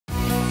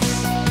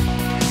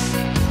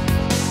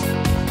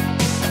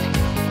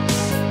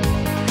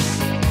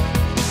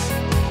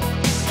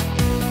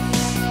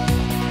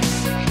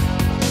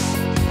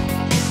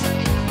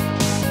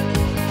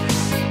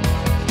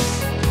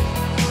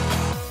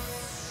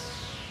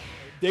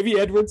Davey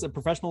Edwards, a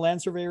professional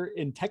land surveyor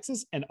in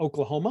Texas and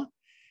Oklahoma.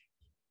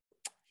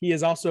 He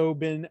has also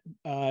been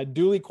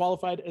duly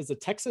qualified as a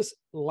Texas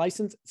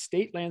licensed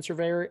state land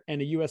surveyor and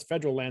a U.S.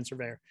 federal land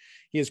surveyor.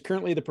 He is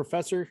currently the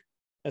professional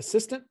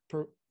assistant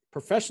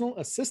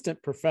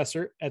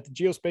professor at the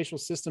Geospatial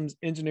Systems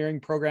Engineering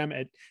program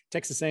at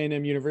Texas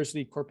A&M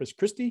University, Corpus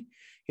Christi.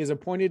 He is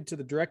appointed to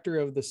the director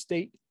of the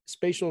State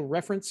Spatial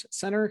Reference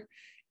Center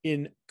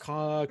in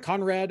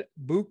Conrad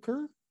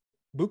Bucher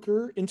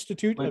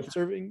Institute of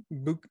Surveying.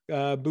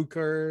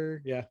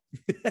 Bucher, yeah.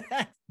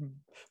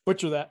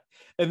 Butcher that.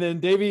 And then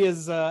Davey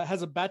has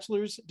a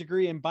bachelor's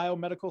degree in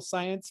biomedical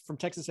science from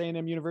Texas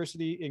A&M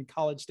University in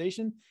College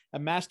Station, a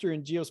master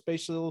in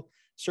geospatial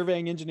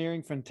surveying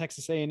engineering from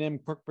Texas A&M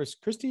Corpus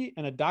Christi,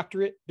 and a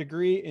doctorate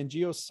degree in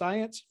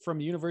geoscience from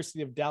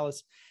University of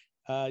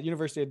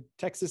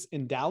Texas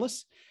in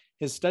Dallas.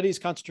 His studies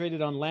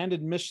concentrated on land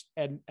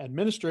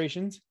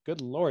administrations, good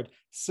Lord,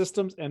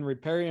 systems and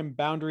riparian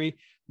boundary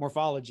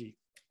morphology.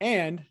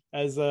 And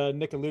as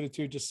Nick alluded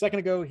to just a second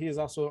ago, he is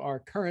also our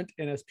current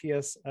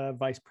NSPS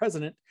Vice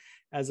President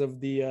as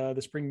of the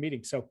spring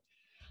meeting. So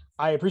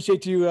I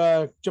appreciate you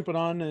jumping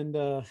on and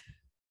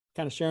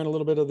kind of sharing a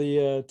little bit of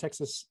the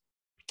Texas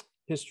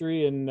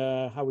history and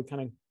how we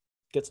kind of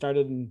get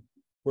started and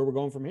where we're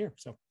going from here.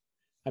 So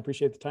I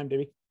appreciate the time,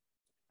 Davey.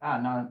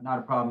 Not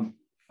a problem.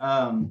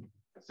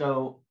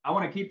 So I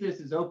want to keep this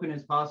as open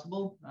as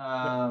possible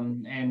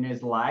and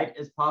as light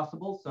as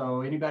possible. So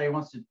anybody who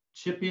wants to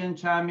chip in,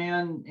 chime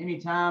in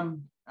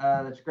anytime,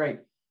 that's great.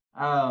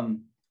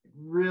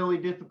 Really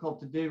difficult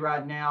to do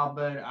right now,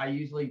 but I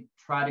usually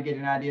try to get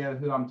an idea of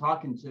who I'm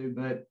talking to.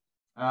 But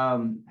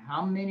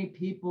how many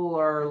people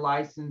are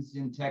licensed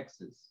in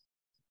Texas?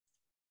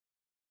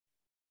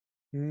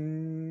 I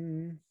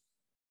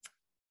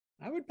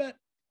would bet,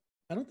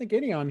 I don't think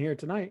any on here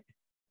tonight.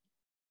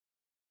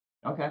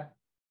 Okay.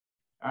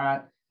 All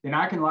right. Then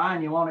I can lie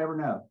and you won't ever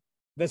know.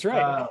 That's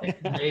right.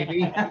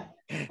 Maybe.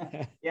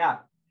 Yeah.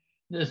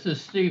 This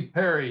is Steve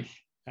Parrish.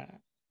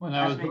 When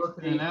I was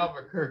working in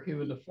Albuquerque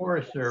with the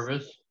Forest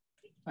Service,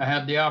 I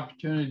had the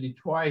opportunity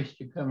twice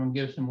to come and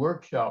give some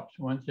workshops,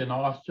 once in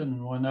Austin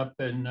and one up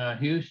in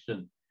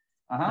Houston.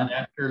 And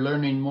after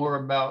learning more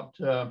about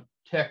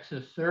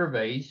Texas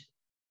surveys,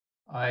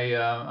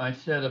 I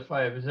said if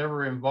I was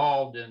ever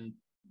involved in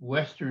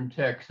Western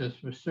Texas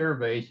with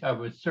surveys, I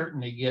would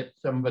certainly get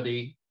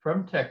somebody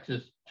from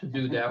Texas to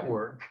do that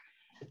work.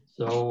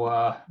 So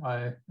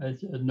I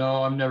said,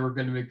 no, I'm never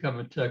going to become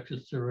a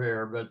Texas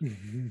surveyor, but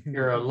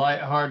you're a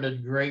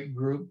lighthearted, great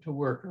group to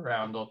work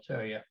around, I'll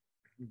tell you.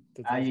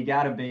 You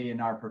got to be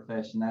in our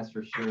profession, that's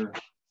for sure.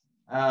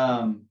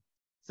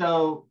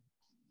 So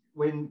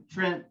when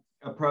Trent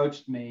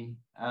approached me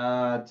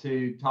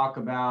to talk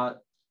about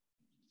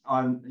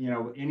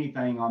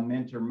anything on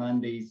Mentor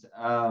Mondays,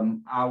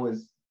 I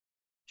was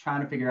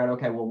trying to figure out,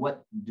 okay, well,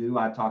 what do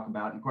I talk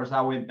about? And of course,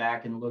 I went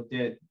back and looked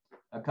at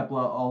a couple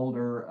of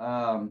older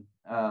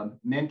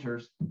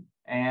mentors,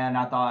 and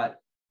I thought,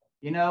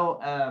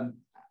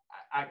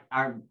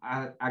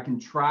 I can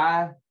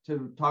try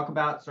to talk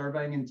about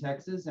surveying in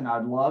Texas, and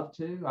I'd love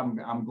to.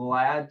 I'm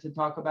glad to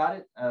talk about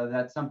it.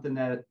 That's something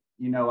that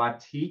I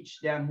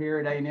teach down here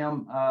at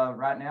A&M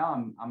right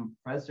now. I'm a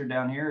professor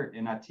down here,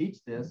 and I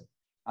teach this.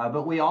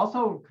 But we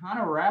also kind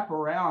of wrap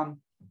around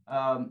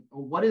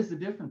what is the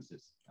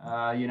differences.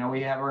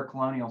 We have our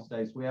colonial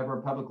states, we have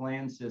our public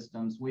land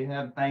systems, we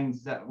have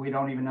things that we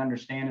don't even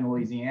understand in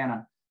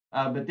Louisiana,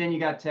 but then you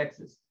got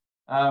Texas.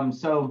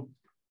 So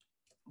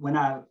when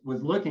I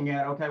was looking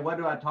at, okay, what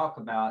do I talk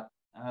about?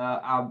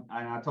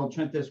 I told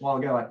Trent this a while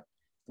ago,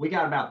 we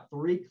got about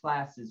 3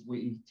 classes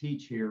we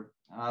teach here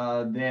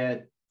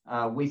that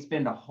we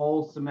spend a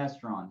whole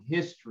semester on: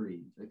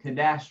 history, the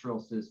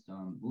cadastral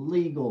system,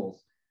 legals,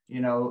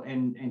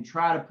 and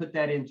try to put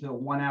that into a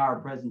 1-hour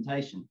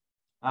presentation.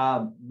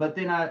 But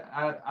then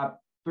I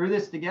threw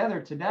this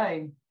together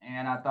today,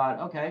 and I thought,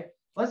 okay,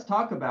 let's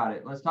talk about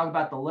it. Let's talk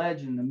about the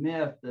legend, the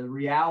myth, the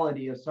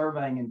reality of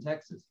surveying in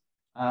Texas.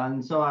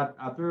 And so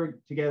I threw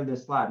together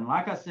this slide. And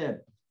like I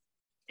said,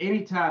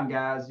 anytime,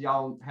 guys,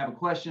 y'all have a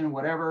question,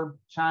 whatever,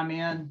 chime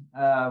in.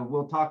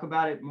 We'll talk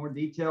about it in more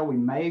detail. We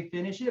may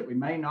finish it, we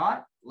may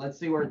not. Let's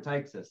see where it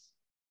takes us.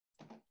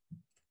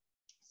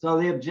 So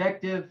the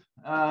objective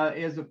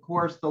is, of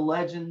course, the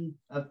legend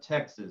of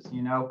Texas.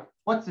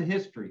 What's the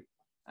history?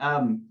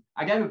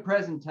 I gave a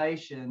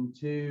presentation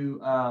to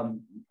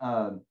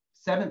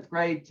 7th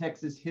grade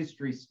Texas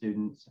history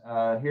students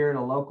here at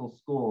a local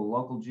school,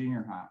 local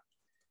junior high.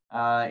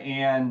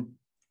 And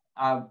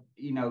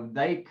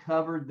they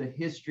covered the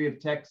history of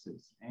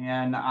Texas.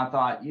 And I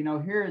thought,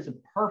 here is a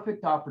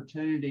perfect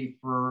opportunity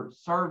for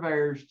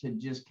surveyors to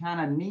just kind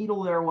of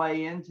needle their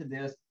way into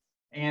this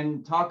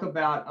and talk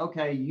about,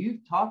 okay,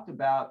 you've talked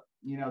about,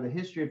 the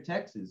history of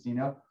Texas,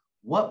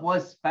 what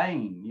was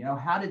Spain?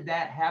 How did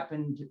that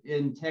happen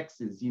in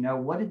Texas?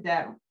 What did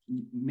that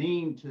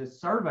mean to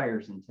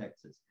surveyors in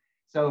Texas?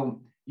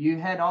 So you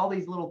had all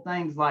these little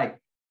things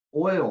like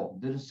oil,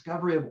 the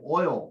discovery of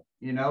oil,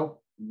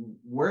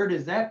 where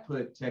does that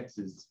put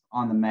Texas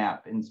on the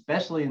map, and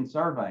especially in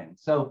surveying?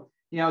 So,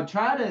 you know,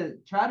 try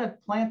to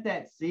plant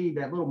that seed,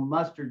 that little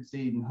mustard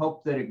seed, and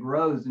hope that it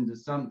grows into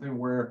something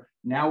where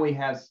now we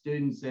have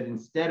students that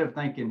instead of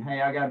thinking,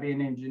 hey, I got to be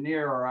an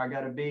engineer, or I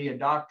got to be a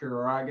doctor,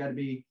 or I got to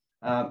be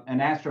an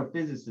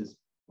astrophysicist,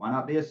 why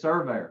not be a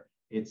surveyor?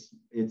 It's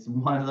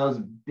one of those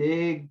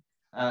big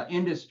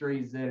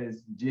industries that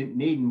is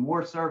needing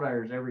more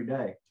surveyors every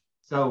day.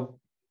 So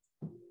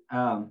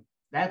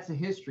that's the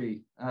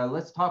history.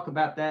 Let's talk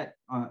about that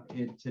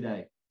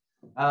today.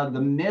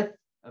 The myth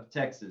of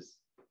Texas,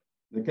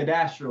 the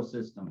cadastral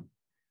system.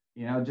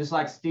 You know, just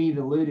like Steve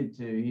alluded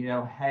to, you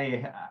know,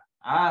 hey,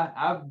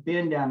 I've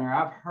been down there.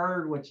 I've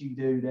heard what you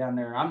do down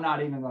there. I'm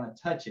not even going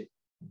to touch it.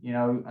 You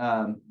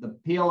know, the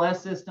PLS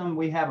system,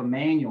 we have a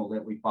manual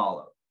that we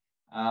follow.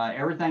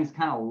 Everything's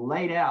kind of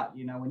laid out.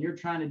 You know, when you're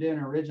trying to do an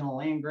original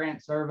land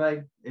grant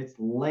survey, it's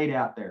laid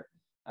out there.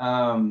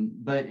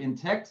 But in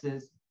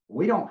Texas,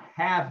 we don't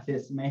have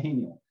this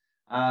manual.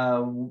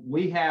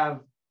 We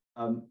have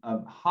a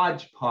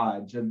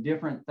hodgepodge of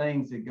different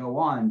things that go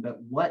on,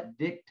 but what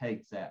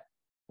dictates that?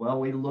 Well,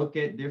 we look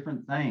at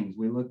different things.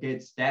 We look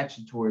at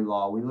statutory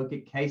law. We look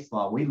at case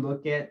law. We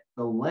look at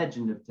the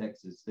legend of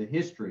Texas, the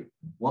history,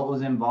 what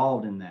was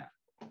involved in that.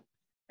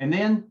 And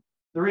then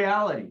the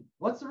reality.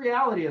 What's the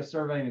reality of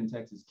surveying in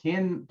Texas?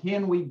 Can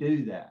we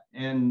do that?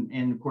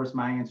 And of course,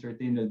 my answer at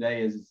the end of the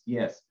day is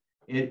yes,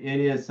 it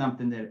is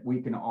something that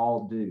we can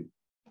all do.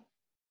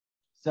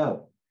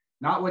 So,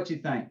 not what you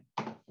think.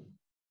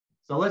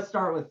 So let's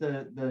start with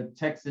the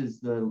Texas,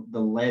 the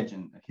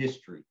legend, the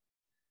history.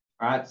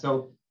 All right,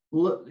 so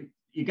look,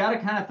 you got to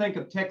kind of think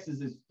of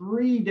Texas as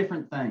three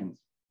different things.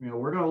 You know,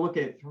 we're going to look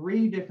at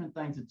three different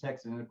things of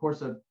Texas. And of course,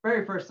 the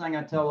very first thing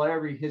I tell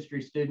every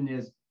history student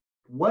is,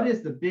 what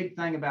is the big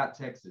thing about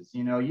Texas?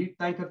 You know, you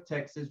think of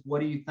Texas,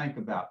 what do you think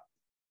about?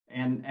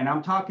 And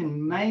I'm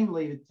talking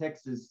mainly to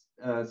Texas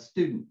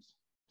students.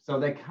 So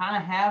they kind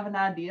of have an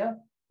idea,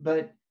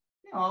 but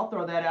you know, I'll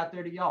throw that out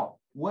there to y'all.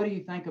 What do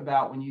you think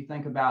about when you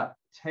think about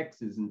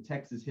Texas and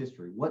Texas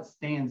history? What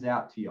stands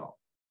out to y'all?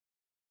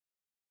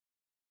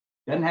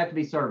 Doesn't have to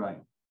be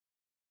surveying.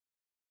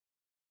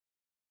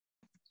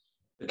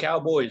 The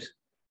Cowboys.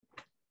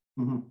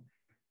 Mm-hmm.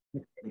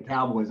 The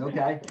Cowboys,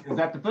 okay. Is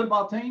that the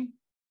football team?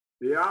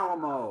 The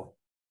Alamo.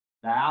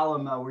 The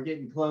Alamo, we're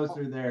getting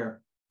closer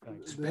there.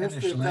 The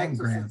history of land Texas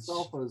grants.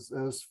 itself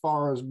as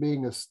far as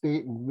being a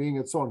state and being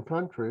its own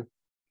country.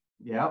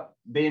 Yep,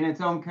 being its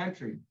own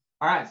country.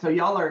 All right, so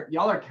y'all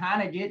are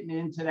kind of getting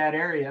into that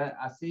area.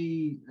 I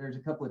see there's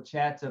a couple of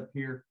chats up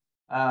here.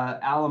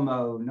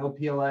 Alamo, no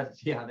PLS.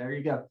 Yeah, there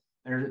you go.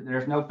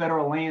 There's no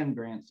federal land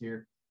grants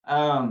here.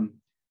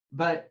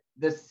 But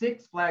the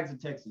Six Flags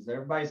of Texas,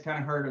 everybody's kind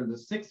of heard of the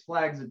Six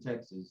Flags of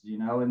Texas, you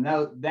know, and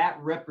that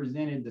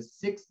represented the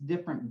 6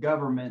 different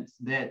governments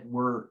that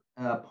were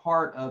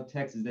part of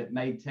Texas that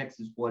made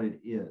Texas what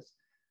it is.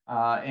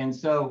 And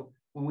so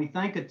when we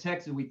think of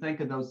Texas, we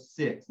think of those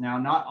 6. Now,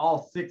 not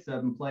all 6 of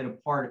them played a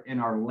part in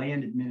our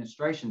land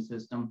administration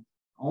system.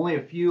 Only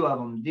a few of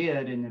them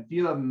did, and a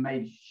few of them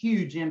made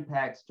huge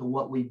impacts to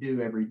what we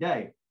do every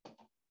day.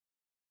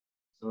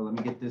 So let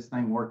me get this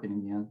thing working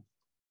again.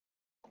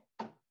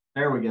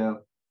 There we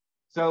go.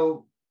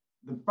 So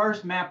the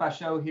first map I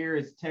show here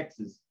is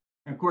Texas.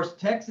 And of course,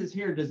 Texas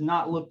here does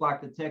not look like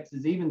the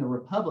Texas, even the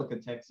Republic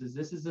of Texas.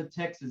 This is a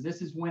Texas.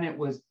 This is when it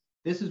was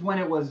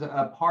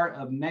a part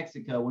of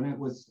Mexico,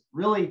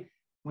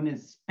 when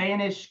it's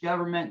Spanish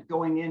government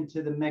going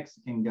into the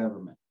Mexican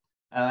government.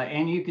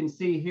 And you can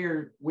see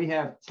here, we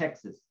have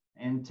Texas.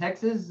 And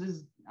Texas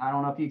is, I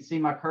don't know if you can see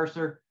my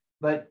cursor,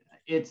 but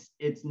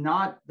it's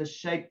not the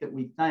shape that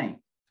we think.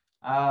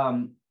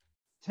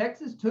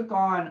 Texas took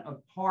on a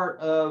part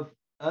of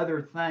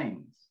other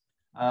things.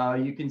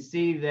 You can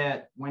see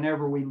that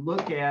whenever we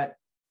look at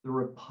the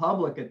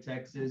Republic of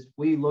Texas,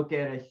 we look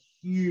at a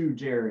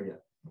huge area.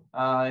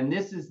 And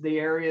this is the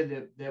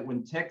area that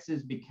when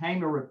Texas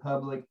became a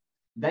republic,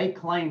 they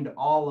claimed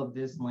all of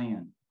this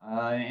land.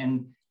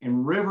 And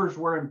rivers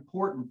were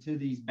important to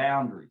these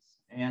boundaries.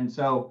 And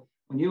so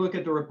when you look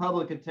at the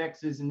Republic of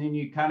Texas, and then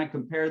you kind of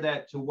compare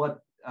that to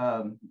what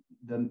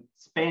the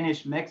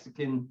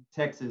Spanish-Mexican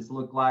Texas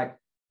looked like,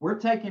 we're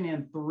taking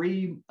in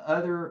 3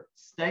 other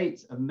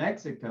states of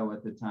Mexico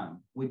at the time.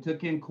 We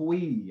took in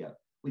Coahuila,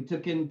 we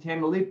took in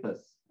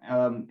Tamaulipas,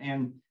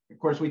 and of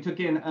course, we took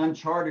in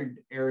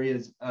uncharted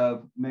areas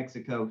of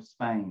Mexico,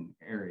 Spain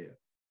area.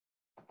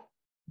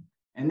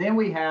 And then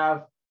we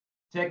have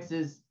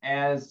Texas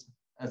as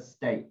a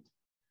state,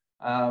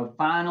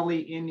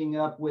 finally ending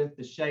up with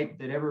the shape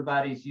that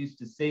everybody's used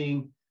to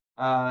seeing.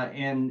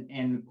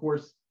 And of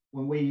course,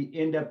 when we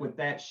end up with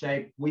that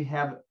shape, we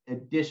have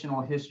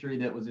additional history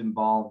that was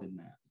involved in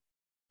that.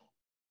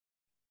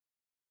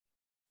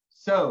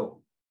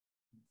 So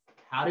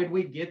how did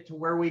we get to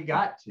where we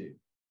got to?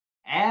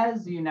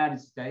 As the United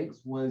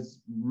States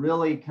was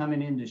really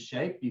coming into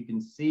shape, you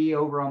can see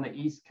over on the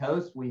East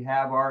Coast, we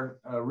have our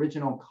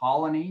original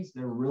colonies.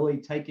 They're really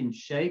taking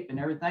shape and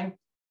everything.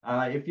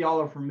 If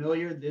y'all are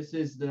familiar, this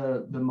is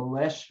the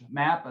Malesh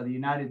map of the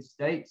United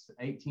States,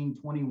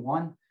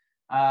 1821.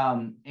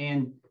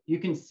 And you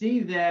can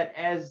see that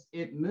as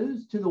it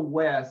moves to the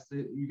west,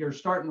 you're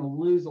starting to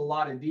lose a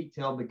lot of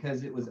detail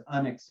because it was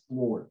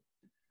unexplored.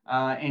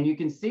 And you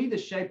can see the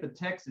shape of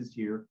Texas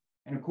here.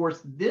 And of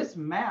course, this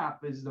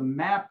map is the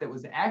map that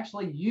was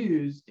actually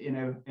used in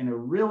a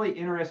really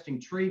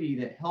interesting treaty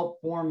that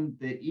helped form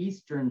the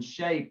eastern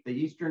shape, the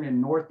eastern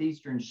and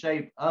northeastern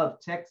shape of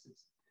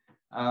Texas.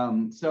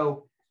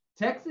 So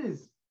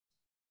Texas,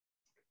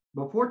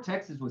 before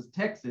Texas was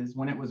Texas,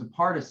 when it was a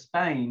part of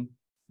Spain,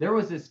 there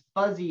was this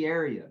fuzzy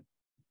area.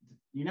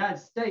 The United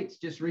States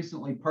just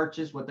recently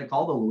purchased what they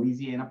call the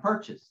Louisiana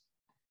Purchase.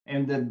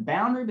 And the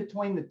boundary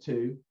between the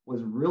two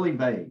was really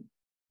vague.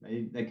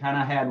 They kind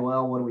of had,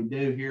 well, what do we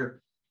do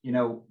here? You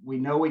know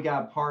we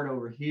got a part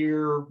over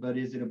here, but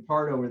is it a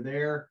part over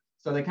there?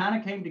 So they kind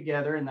of came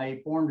together and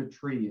they formed a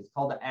treaty. It's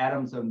called the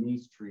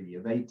Adams-Onis Treaty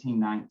of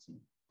 1819.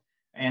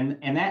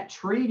 And that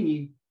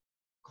treaty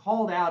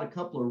called out a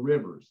couple of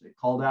rivers. It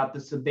called out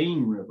the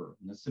Sabine River.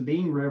 And the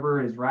Sabine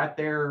River is right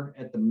there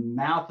at the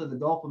mouth of the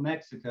Gulf of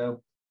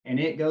Mexico, and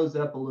it goes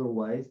up a little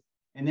ways.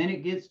 And then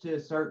it gets to a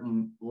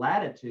certain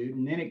latitude,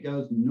 and then it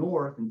goes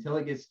north until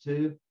it gets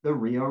to the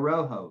Rio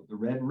Rojo, the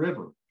Red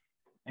River.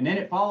 And then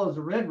it follows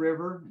the Red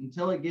River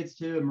until it gets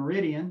to a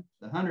meridian,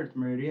 the 100th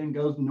meridian,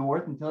 goes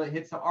north until it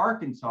hits the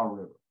Arkansas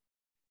River.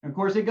 And of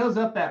course, it goes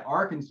up that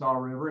Arkansas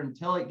River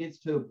until it gets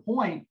to a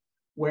point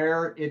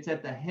where it's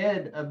at the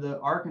head of the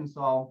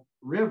Arkansas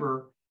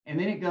River, and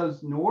then it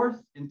goes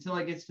north until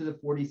it gets to the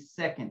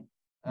 42nd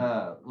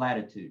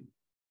latitude.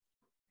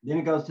 Then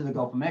it goes to the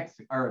Gulf of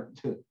Mexico, or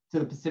to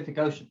the Pacific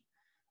Ocean.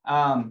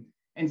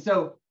 And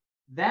so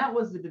that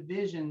was the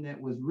division that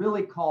was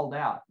really called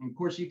out. And of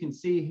course, you can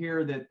see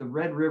here that the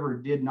Red River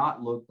did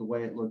not look the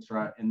way it looks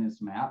right in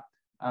this map,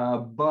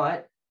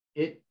 but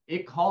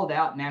it called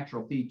out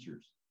natural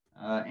features.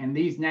 And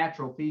these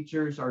natural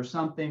features are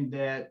something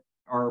that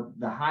are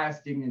the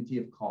highest dignity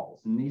of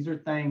calls. And these are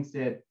things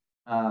that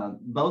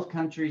both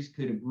countries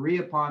could agree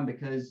upon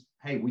because,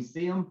 hey, we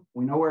see them,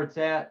 we know where it's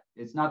at.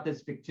 It's not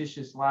this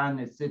fictitious line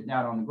that's sitting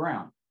out on the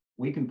ground.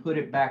 We can put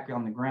it back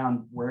on the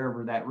ground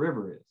wherever that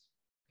river is,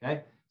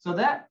 okay? So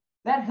that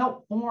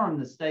helped form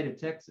the state of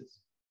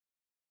Texas.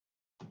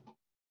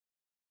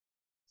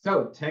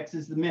 So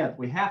Texas, the myth,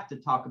 we have to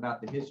talk about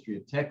the history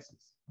of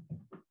Texas.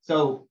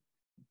 So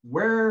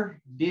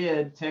where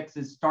did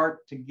Texas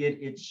start to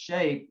get its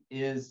shape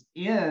is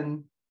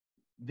in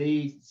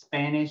the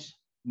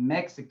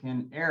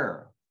Spanish-Mexican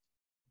era.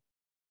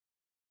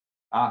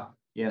 Ah,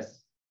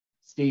 yes,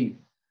 Steve,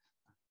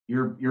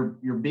 you're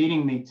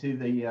beating me to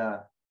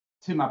the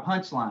to my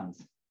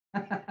punchlines.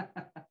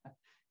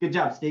 Good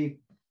job, Steve.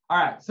 All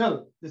right,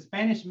 so the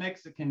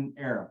Spanish-Mexican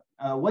era.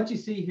 What you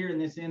see here in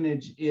this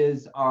image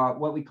is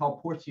what we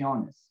call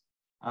porciones.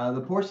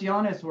 The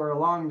porciones were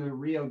along the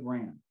Rio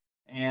Grande,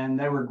 and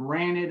they were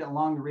granted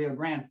along the Rio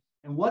Grande.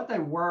 And what they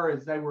were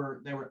is they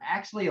were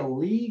actually a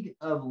league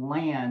of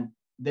land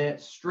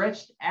that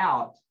stretched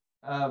out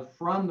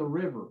from the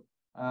river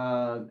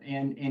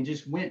and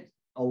just went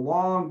a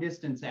long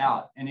distance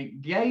out. And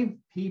it gave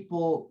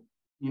people,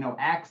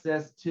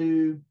 access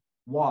to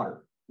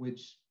water,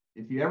 which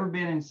if you've ever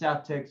been in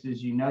South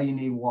Texas, you know you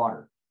need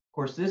water. Of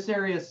course, this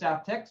area of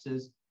South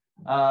Texas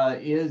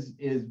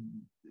is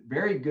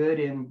very good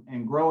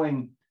in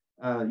growing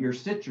your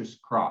citrus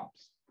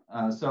crops.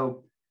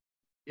 So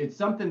it's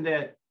something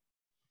that,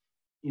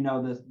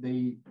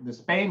 the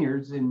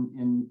Spaniards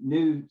in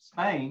New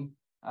Spain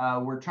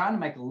were trying to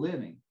make a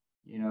living.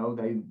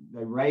 They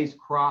raised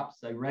crops,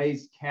 they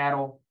raised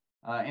cattle,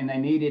 and they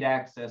needed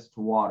access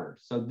to water.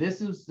 So this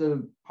is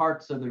the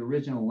parts of the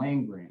original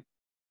land grant.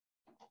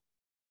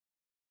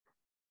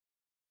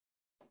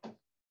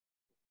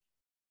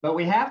 But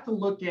we have to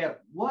look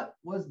at what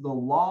was the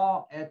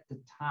law at the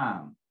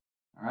time,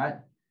 all right?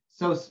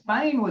 So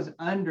Spain was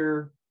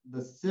under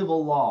the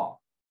civil law,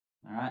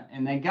 all right?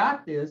 And they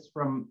got this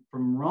from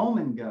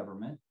Roman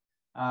government,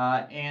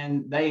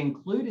 and they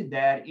included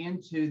that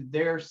into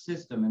their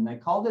system, and they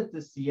called it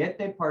the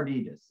Siete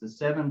Partidas, the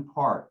 7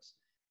 parts.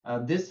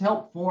 This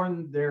helped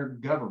form their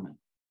government,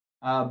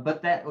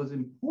 but that was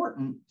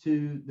important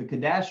to the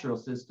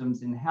cadastral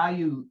systems and how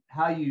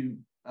you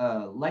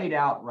laid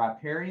out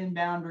riparian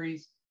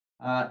boundaries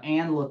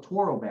and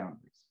littoral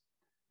boundaries.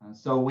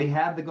 So we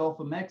have the Gulf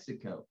of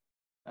Mexico.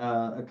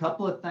 A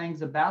couple of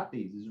things about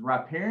these is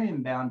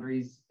riparian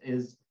boundaries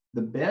is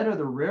the bed of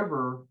the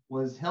river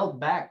was held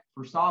back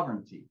for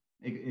sovereignty.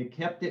 It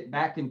kept it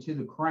back into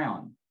the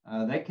crown.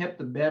 They kept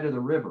the bed of the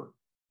river,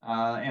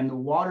 and the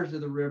waters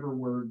of the river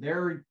were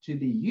there to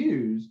be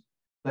used,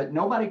 but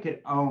nobody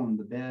could own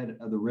the bed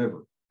of the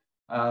river.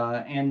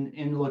 And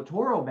in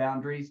littoral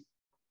boundaries,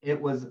 it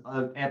was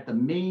at the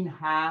mean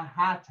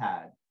high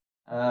tide.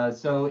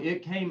 So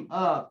it came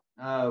up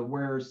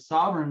where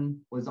sovereign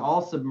was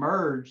all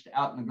submerged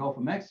out in the Gulf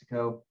of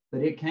Mexico,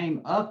 but it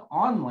came up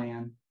on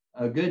land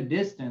a good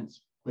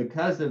distance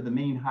because of the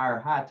mean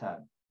high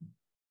tide.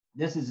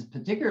 This is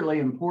particularly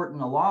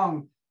important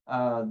along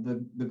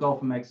the Gulf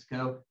of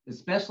Mexico,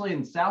 especially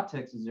in South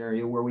Texas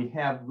area where we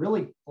have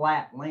really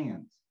flat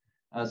lands.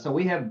 So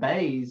we have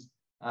bays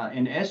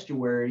and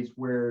estuaries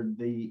where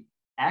the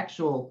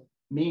actual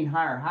mean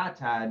high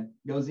tide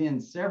goes in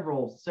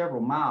several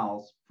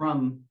miles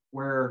from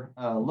where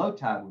low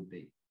tide would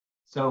be.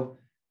 So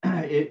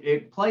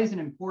it plays an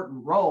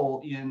important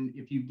role in,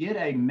 if you get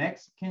a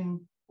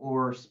Mexican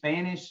or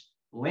Spanish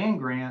land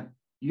grant,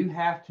 you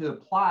have to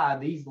apply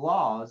these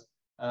laws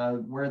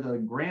where the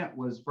grant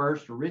was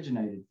first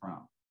originated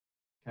from,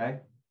 okay?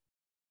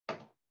 Of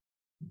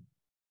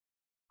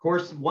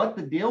course, what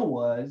the deal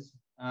was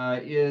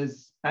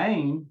is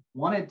Spain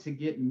wanted to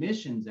get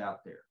missions out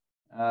there.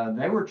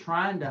 They were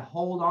trying to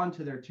hold on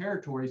to their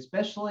territory,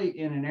 especially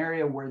in an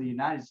area where the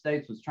United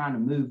States was trying to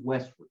move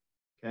westward,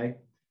 okay?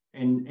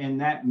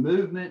 And that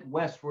movement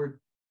westward,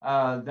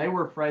 they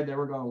were afraid they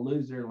were going to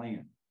lose their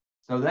land.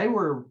 So they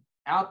were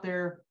out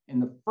there in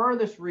the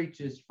furthest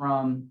reaches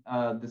from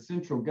the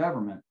central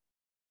government.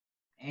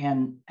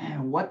 And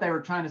what they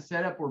were trying to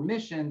set up were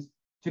missions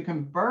to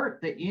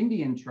convert the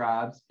Indian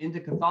tribes into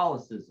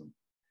Catholicism.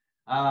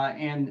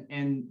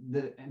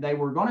 They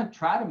were going to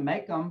try to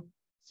make them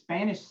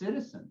Spanish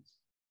citizens.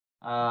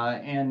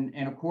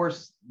 And of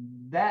course,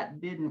 that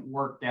didn't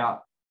work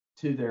out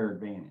to their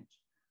advantage.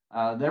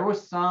 There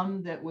was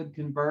some that would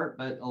convert,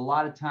 but a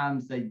lot of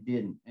times they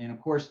didn't. And of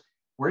course,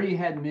 where you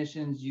had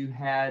missions, you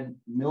had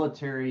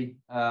military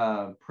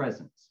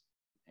presence.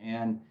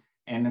 And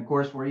of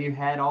course, where you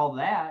had all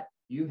that,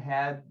 you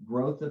had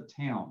growth of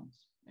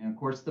towns. And of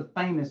course, the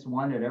famous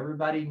one that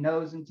everybody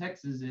knows in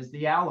Texas is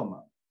the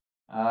Alamo.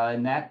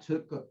 And that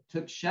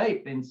took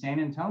shape in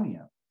San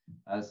Antonio.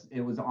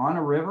 It was on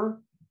a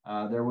river.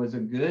 There was a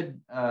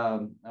good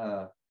town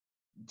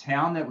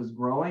that was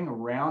growing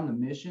around the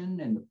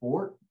mission and the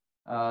fort.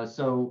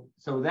 So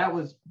that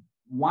was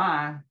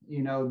why,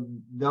 you know,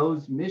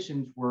 those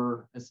missions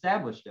were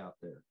established out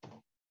there.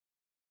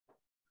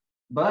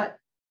 But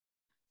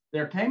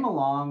there came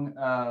along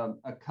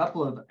a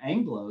couple of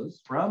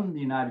Anglos from the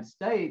United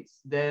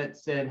States that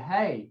said,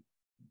 hey,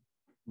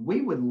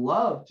 we would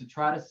love to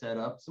try to set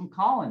up some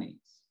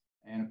colonies.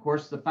 And of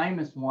course, the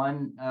famous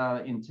one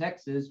in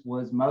Texas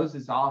was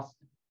Moses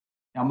Austin.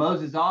 Now,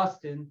 Moses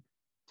Austin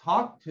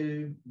talked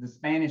to the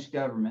Spanish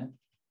government,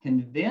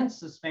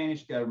 convinced the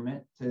Spanish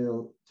government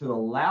to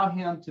allow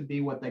him to be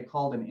what they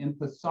called an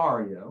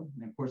impresario.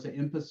 And of course, an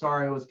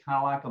impresario is kind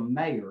of like a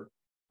mayor,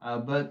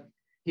 but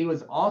he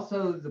was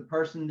also the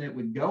person that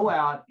would go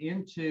out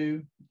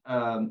into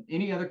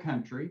any other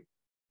country,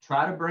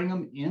 try to bring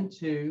them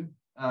into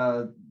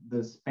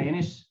the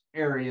Spanish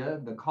area,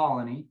 the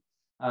colony,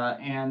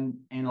 and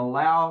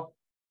allow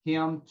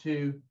him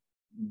to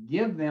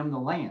give them the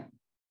land.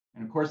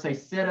 And of course, they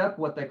set up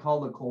what they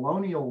call the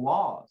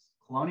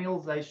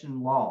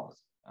colonialization laws.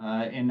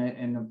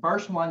 And the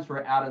first ones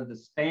were out of the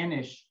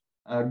Spanish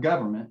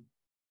government,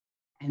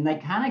 and they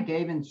kind of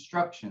gave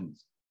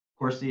instructions. Of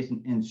course, these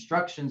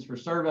instructions for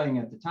surveying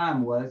at the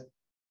time was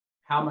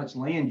how much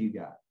land you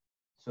got.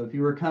 So if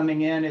you were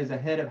coming in as a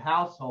head of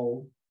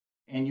household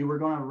and you were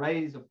going to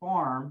raise a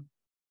farm,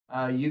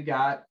 you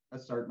got a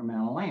certain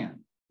amount of land,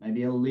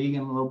 maybe a league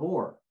and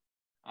labor.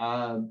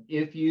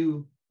 If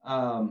you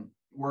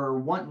were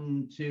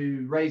wanting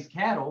to raise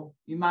cattle,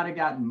 you might have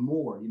gotten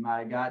more. You might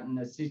have gotten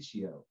a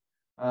sitio.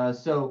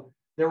 So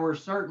there were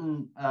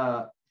certain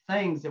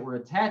things that were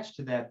attached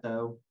to that,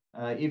 though.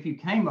 If you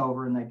came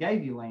over and they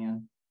gave you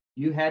land,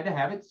 you had to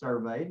have it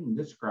surveyed and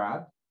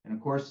described. And of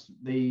course,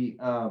 the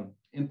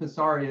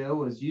impresario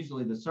was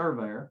usually the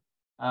surveyor.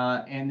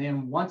 And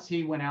then once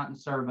he went out and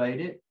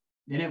surveyed it,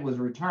 then it was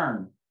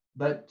returned.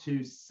 But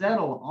to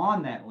settle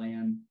on that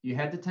land, you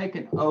had to take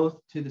an oath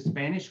to the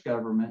Spanish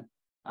government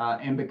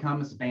and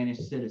become a Spanish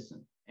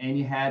citizen. And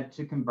you had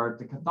to convert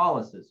to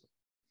Catholicism,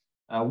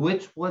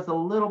 which was a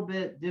little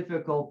bit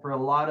difficult for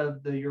a lot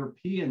of the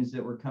Europeans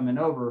that were coming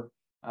over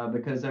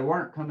because they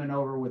weren't coming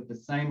over with the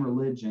same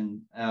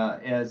religion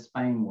as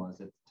Spain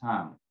was at the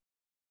time.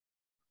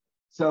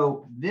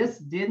 So this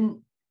didn't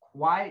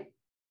quite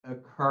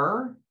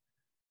occur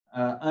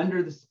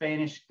under the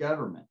Spanish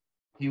government.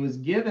 He was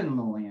given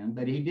the land,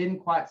 but he didn't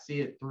quite see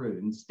it through.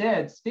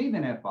 Instead,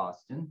 Stephen F.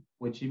 Austin,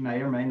 which you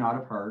may or may not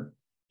have heard,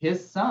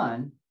 his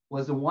son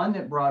was the one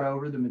that brought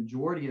over the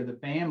majority of the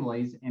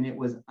families, and it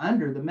was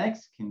under the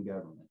Mexican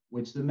government,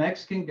 which the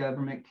Mexican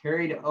government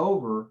carried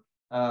over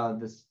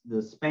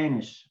the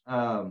Spanish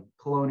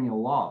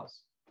colonial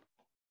laws.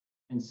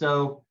 And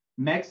so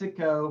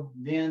Mexico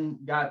then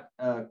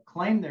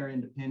claimed their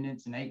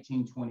independence in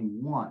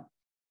 1821.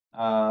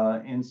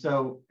 And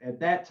so at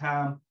that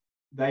time,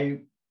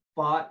 they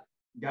fought,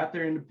 got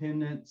their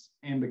independence,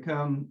 and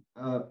become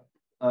a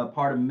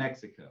part of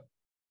Mexico.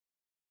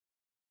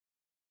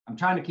 I'm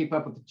trying to keep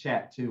up with the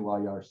chat too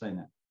while y'all are saying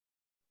that.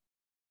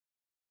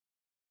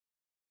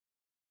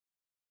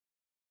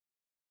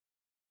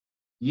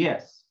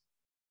 Yes.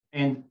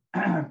 And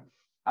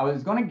I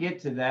was going to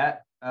get to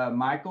that,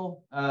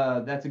 Michael.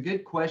 That's a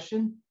good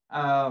question.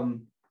 So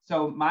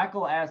So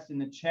Michael asked in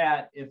the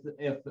chat if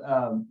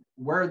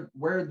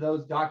where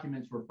those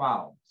documents were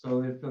filed.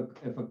 So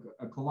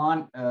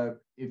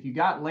if you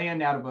got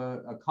land out of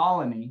a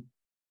colony,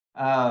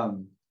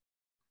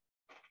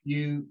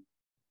 you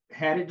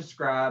had it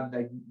described.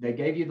 They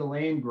gave you the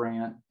land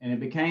grant, and it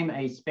became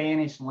a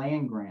Spanish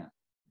land grant.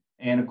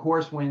 And of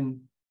course, when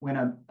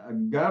a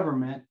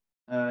government,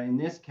 in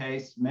this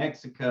case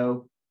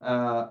Mexico,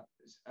 got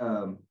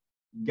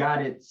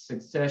its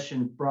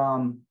succession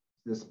from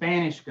the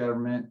Spanish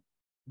government,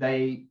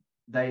 they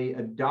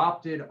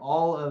adopted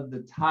all of the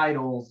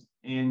titles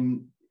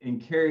and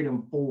carried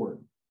them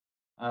forward.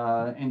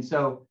 And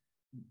so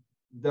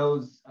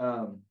those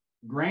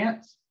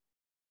grants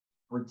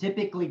were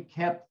typically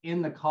kept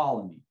in the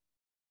colony.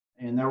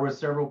 And there were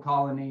several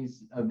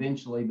colonies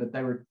eventually, but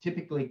they were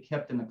typically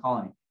kept in the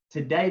colony.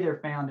 Today,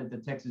 they're found at the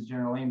Texas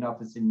General Land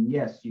Office, and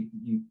yes,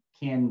 you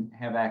can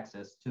have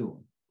access to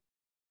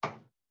them.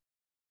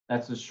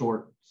 That's a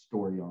short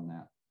story on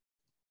that.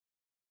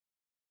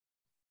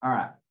 All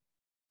right,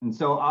 and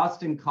so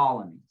Austin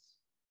colonies.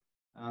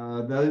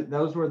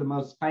 Those were the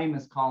most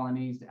famous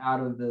colonies out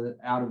of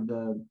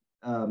the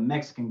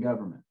Mexican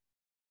government.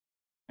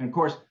 And of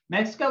course,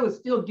 Mexico is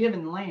still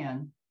giving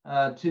land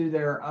to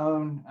their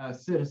own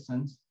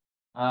citizens,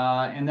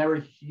 and there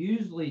were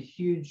usually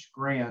huge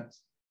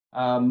grants.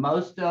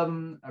 Most of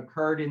them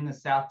occurred in the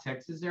South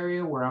Texas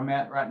area where I'm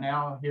at right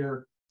now,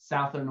 here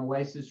south of the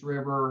Oasis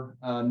River,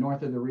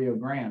 north of the Rio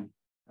Grande.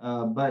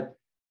 But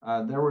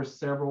there were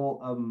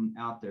several of them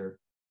out there,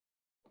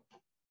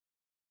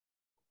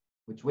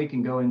 which we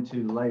can go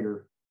into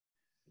later.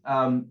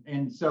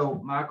 And so,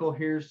 Michael,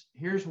 here's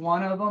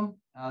one of them.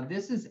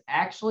 This is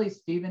actually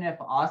Stephen F.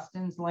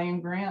 Austin's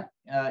land grant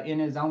in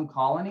his own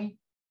colony.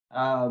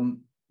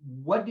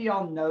 What do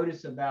y'all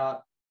notice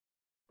about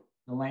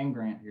the land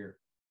grant here?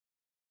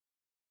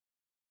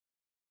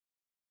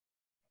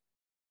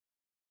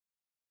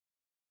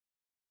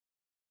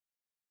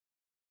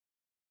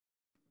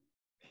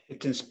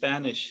 It's in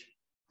Spanish.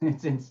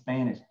 It's in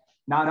Spanish.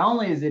 Not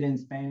only is it in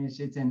Spanish,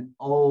 it's in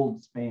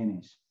Old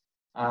Spanish.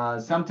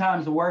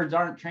 Sometimes the words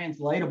aren't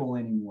translatable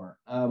anymore.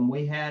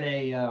 We had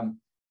a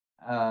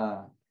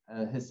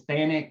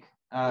Hispanic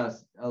a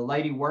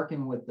lady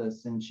working with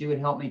us, and she would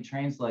help me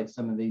translate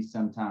some of these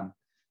sometime.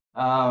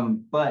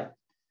 But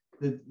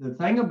the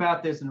thing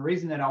about this, and the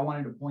reason that I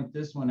wanted to point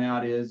this one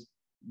out, is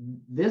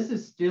this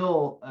is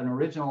still an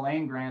original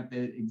land grant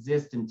that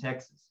exists in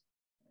Texas.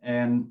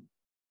 And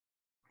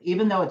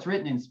even though it's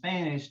written in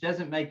Spanish,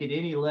 doesn't make it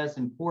any less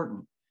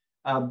important.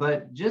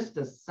 But just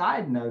a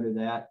side note of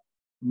that,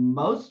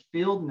 most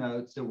field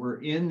notes that were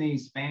in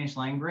these Spanish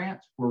land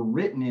grants were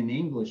written in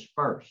English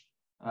first,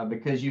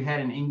 because you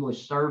had an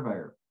English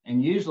surveyor.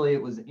 And usually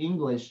it was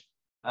English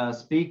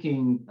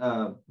speaking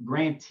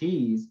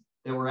grantees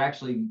that were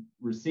actually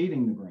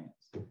receiving the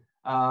grants.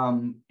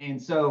 And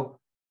so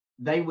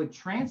they would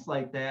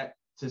translate that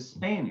to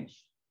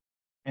Spanish.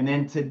 And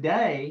then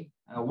today,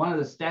 one of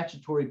the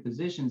statutory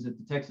positions at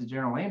the Texas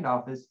General Land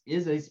Office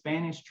is a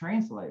Spanish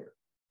translator.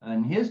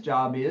 And his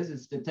job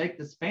is to take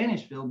the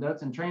Spanish field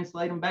notes and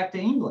translate them back to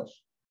English.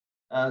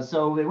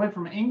 So they went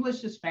from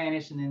English to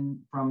Spanish and then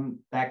from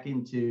back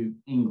into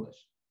English.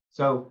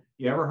 So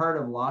you ever heard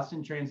of lost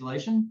in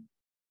translation?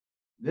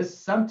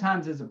 This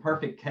sometimes is a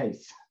perfect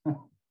case,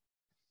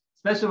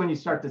 especially when you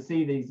start to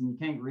see these and you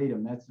can't read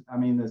them.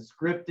 The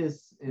script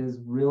is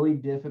really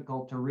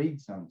difficult to read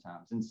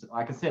sometimes. And so,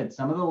 like I said,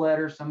 some of the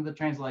letters, some of the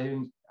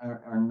translations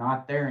are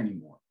not there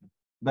anymore.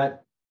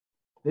 But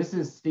this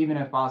is Stephen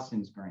F.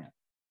 Austin's grant.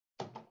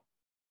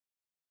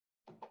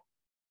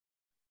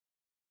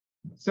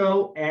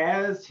 So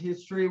as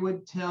history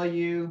would tell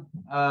you,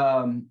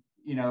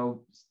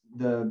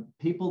 the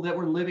people that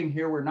were living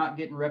here were not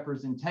getting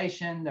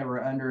representation. They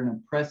were under an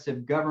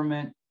oppressive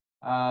government.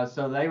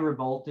 So they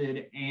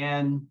revolted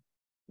and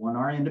won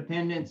our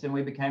independence, and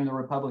we became the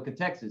Republic of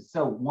Texas.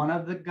 So one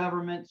of the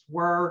governments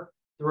were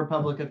the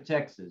Republic of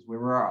Texas. We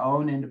were our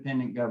own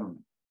independent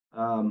government.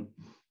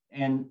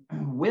 And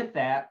with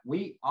that,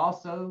 we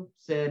also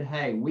said,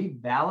 hey, we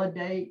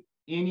validate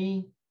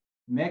any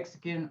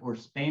Mexican or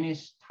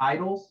Spanish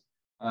titles.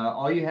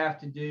 All you have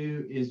to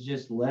do is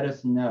just let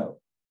us know.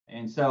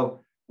 And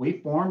so we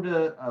formed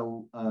a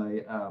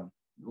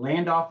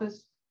land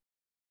office.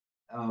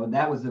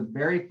 That was the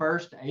very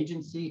first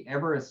agency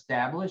ever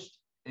established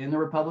in the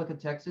Republic of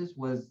Texas,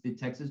 was the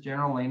Texas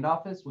General Land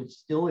Office, which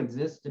still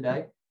exists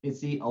today.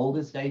 It's the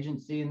oldest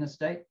agency in the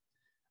state.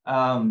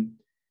 And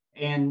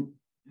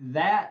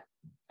that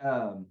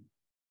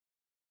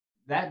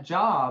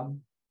job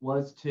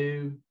was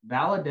to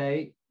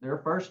validate, their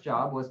first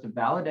job was to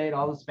validate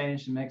all the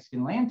Spanish and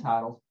Mexican land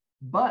titles,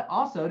 but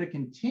also to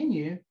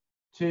continue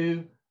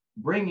to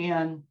bring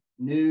in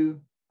new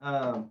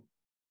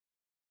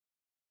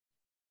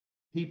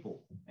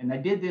people. And they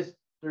did this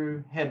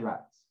through head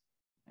rights.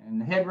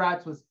 And the head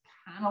rights was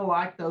kind of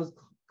like those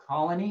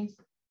colonies,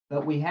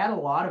 but we had a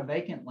lot of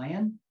vacant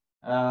land.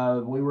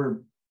 We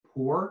were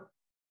poor.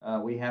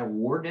 We had a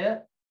war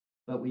debt,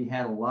 but we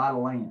had a lot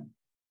of land.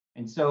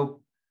 And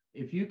so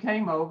if you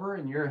came over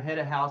and you're a head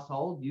of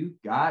household, you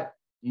got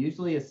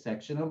usually a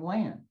section of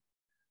land.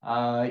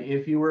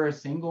 If you were a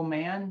single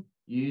man,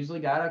 you usually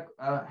got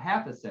a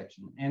half a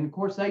section. And of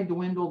course, they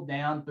dwindled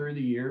down through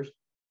the years.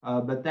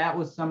 But that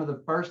was some of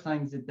the first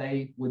things that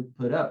they would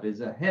put up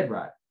is a head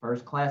right,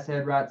 first class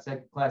head right,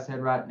 second class head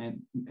right,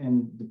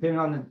 and depending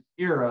on the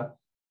era,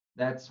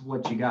 that's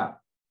what you got.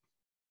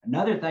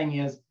 Another thing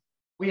is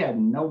we had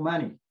no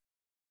money.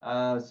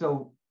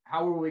 So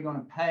how were we going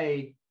to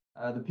pay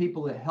the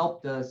people that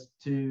helped us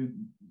to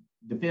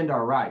defend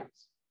our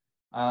rights?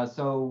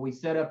 So we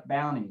set up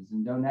bounties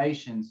and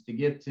donations to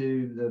give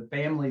to the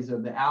families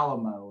of the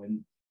Alamo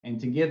and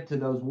to give to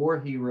those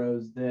war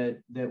heroes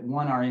that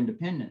won our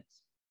independence.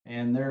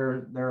 And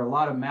there are a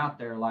lot of them out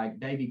there like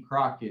Davy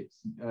Crockett,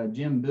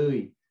 Jim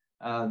Bowie.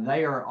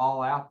 They are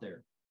all out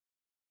there,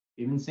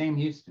 even Sam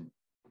Houston.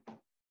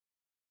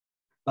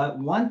 But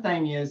one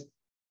thing is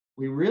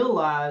we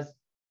realized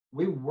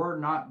we were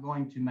not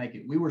going to make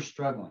it. We were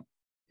struggling.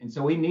 And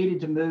so we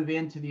needed to move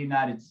into the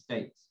United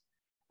States.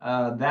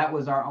 That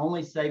was our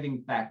only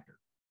saving factor,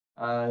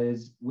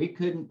 is we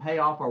couldn't pay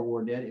off our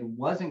war debt. It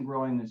wasn't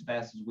growing as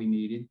fast as we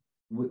needed.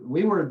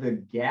 We were the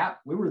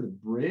gap, we were the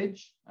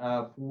bridge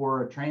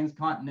for a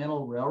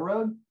transcontinental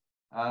railroad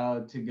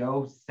to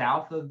go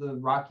south of the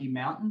Rocky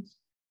Mountains.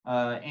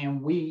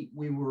 And we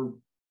were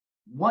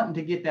wanting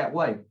to get that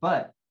way.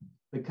 But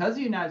because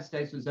the United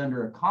States was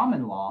under a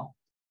common law,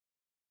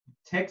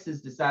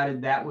 Texas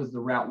decided that was the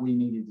route we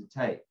needed to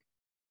take.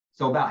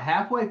 So about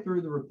halfway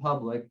through the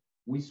Republic,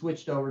 we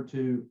switched over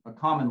to a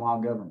common law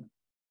government.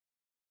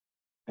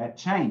 That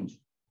changed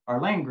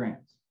our land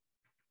grants.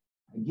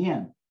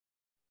 Again,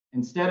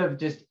 instead of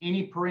just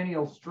any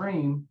perennial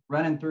stream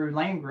running through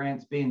land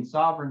grants being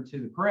sovereign to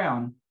the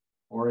crown,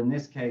 or in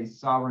this case,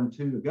 sovereign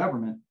to the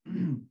government,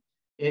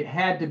 it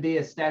had to be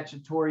a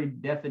statutory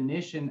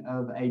definition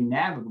of a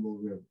navigable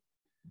river.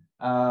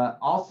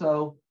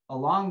 Also,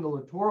 along the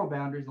littoral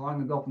boundaries, along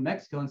the Gulf of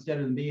Mexico, instead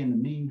of them being the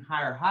mean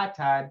higher high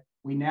tide,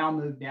 we now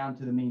moved down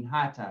to the mean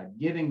high tide,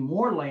 giving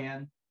more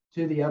land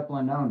to the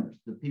upland owners,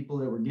 the people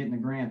that were getting the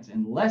grants,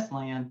 and less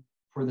land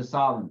for the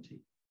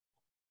sovereignty.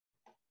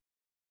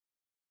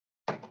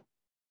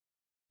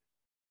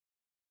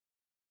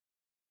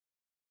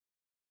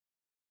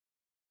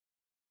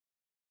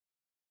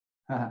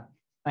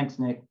 Thanks,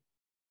 Nick.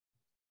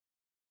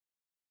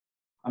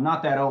 I'm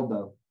not that old,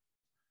 though.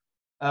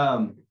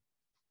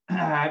 I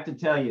have to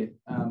tell you,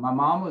 my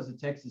mom was a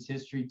Texas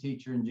history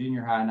teacher in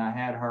junior high, and I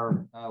had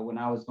her when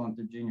I was going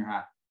through junior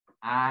high.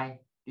 I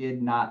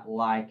did not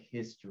like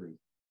history.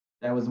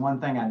 That was one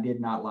thing I did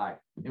not like.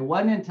 It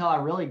wasn't until I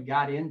really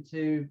got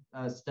into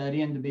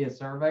studying to be a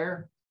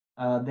surveyor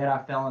that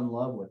I fell in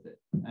love with it.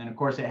 And of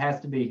course, it has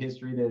to be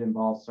history that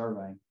involves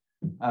surveying.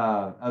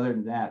 Other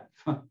than that,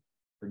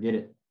 forget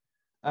it.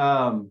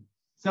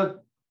 So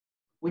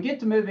we get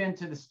to move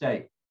into the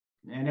state,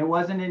 and it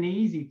wasn't an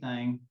easy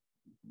thing.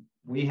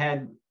 We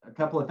had a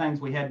couple of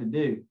things we had to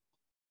do.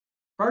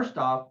 First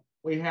off,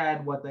 we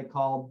had what they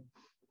called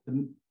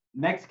the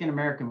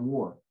Mexican-American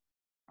War.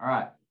 All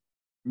right.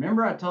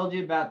 Remember I told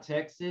you about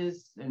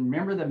Texas, and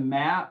remember the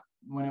map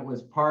when it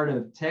was part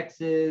of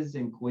Texas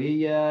and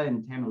Coahuila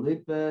and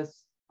Tamaulipas?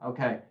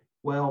 Okay.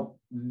 Well,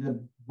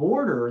 the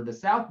border, the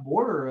south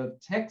border of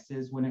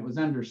Texas, when it was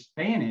under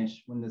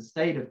Spanish, when the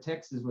state of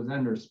Texas was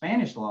under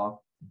Spanish law,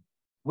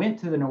 went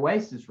to the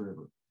Nueces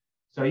River.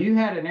 So you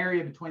had an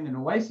area between the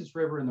Nueces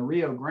River and the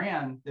Rio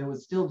Grande that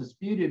was still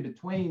disputed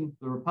between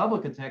the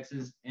Republic of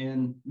Texas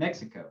and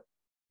Mexico.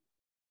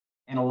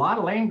 And a lot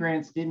of land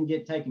grants didn't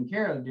get taken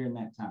care of during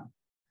that time.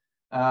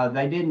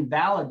 They didn't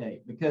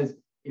validate, because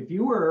if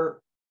you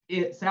were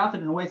south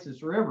of the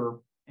Nueces River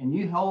and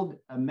you hold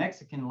a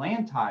Mexican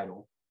land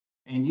title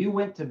and you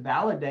went to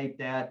validate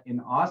that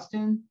in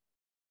Austin,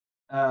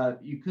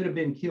 you could have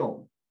been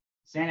killed.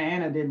 Santa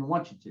Anna didn't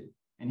want you to,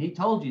 and he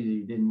told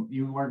you that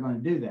you weren't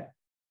going to do that.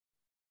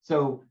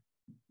 So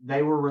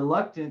they were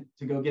reluctant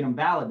to go get them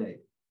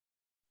validated.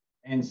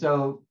 And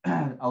so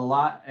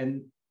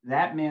and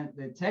that meant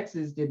that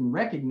Texas didn't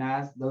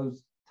recognize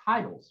those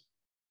titles.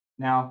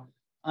 Now,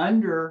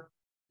 under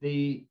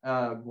the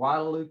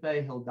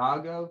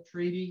Guadalupe-Hidalgo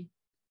Treaty,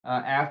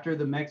 after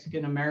the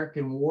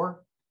Mexican-American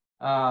War,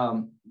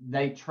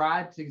 they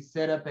tried to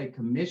set up a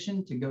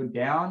commission to go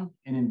down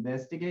and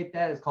investigate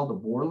that. It's called the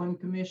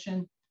Borland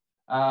Commission.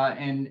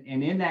 And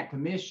in that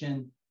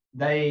commission,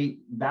 they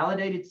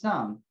validated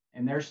some,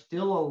 and there's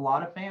still a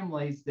lot of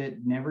families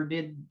that never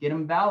did get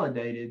them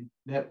validated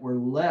that were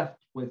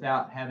left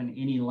without having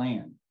any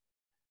land.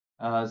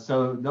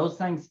 So those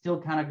things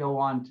still kind of go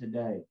on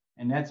today.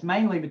 And that's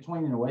mainly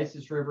between the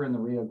Nueces River and the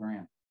Rio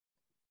Grande.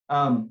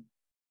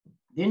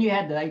 Then you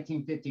had the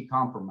 1850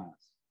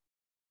 Compromise.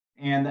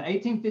 And the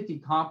 1850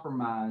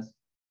 Compromise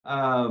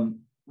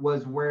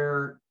was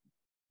where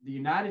the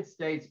United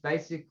States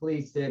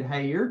basically said,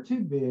 hey, you're too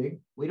big.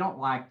 We don't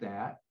like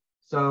that.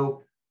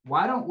 So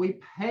why don't we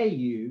pay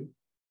you,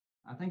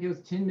 I think it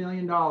was $10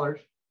 million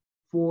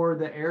for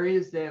the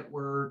areas that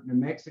were New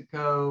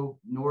Mexico,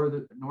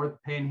 north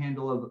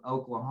panhandle of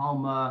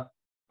Oklahoma,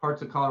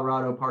 parts of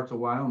Colorado, parts of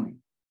Wyoming.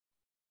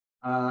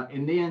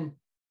 And then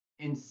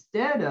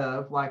instead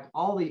of like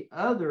all the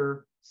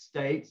other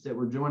states that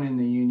were joining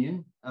the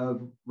union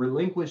of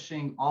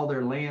relinquishing all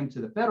their land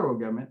to the federal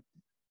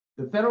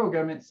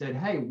government said,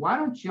 hey, why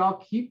don't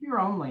y'all keep your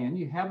own land?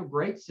 You have a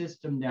great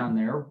system down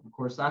there. Of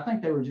course, I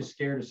think they were just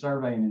scared of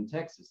surveying in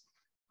Texas.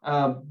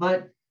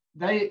 But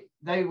they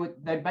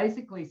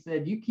basically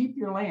said, you keep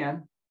your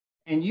land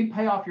and you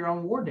pay off your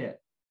own war debt.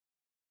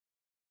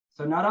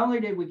 So not only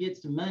did we get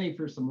some money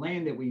for some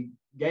land that we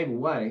gave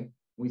away,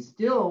 we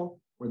still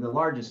were the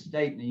largest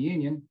state in the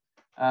union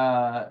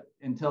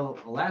until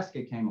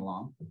Alaska came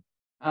along.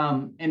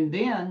 And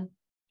then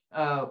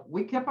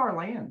we kept our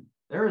land.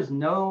 There is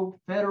no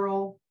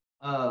federal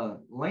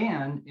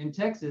land in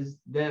Texas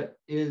that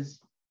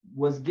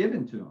was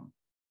given to them.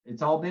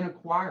 It's all been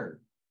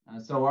acquired.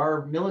 So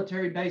our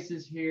military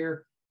bases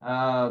here,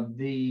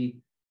 the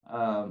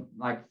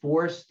like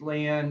forest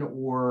land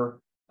or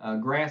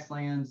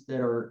grasslands that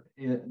are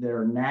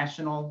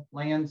national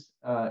lands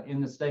in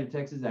the state of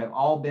Texas, they've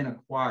all been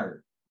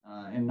acquired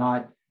and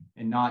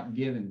not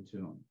given to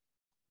them.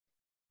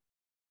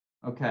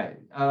 Okay,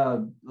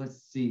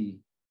 let's see.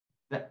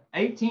 The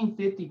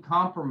 1850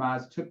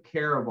 Compromise took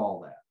care of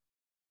all that.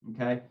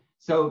 Okay,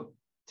 so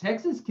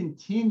Texas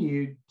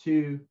continued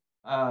to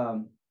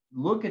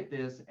look at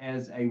this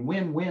as a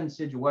win-win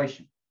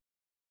situation.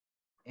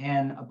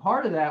 And a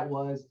part of that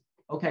was,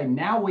 okay,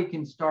 now we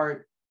can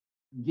start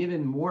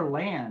giving more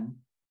land.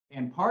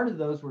 And part of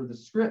those were the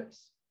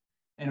scripts.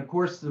 And of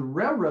course, the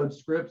railroad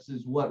scripts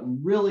is what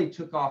really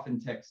took off in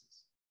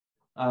Texas.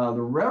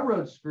 The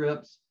railroad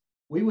scripts,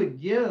 we would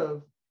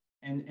give,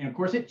 and of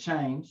course it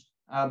changed,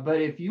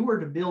 but if you were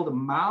to build a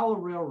mile of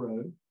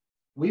railroad,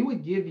 we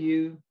would give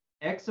you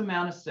X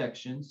amount of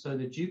sections so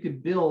that you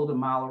could build a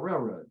mile of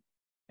railroad.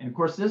 And of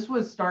course, this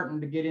was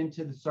starting to get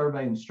into the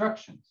survey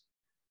instructions.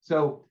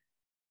 So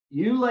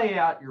you lay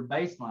out your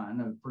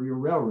baseline for your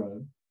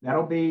railroad.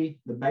 That'll be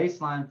the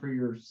baseline for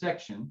your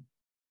section.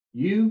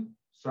 You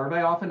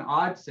survey off an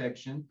odd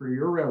section for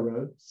your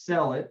railroad,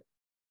 sell it,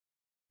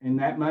 and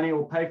that money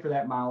will pay for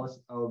that mile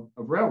of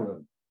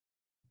railroad.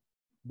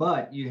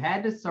 But you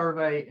had to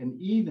survey an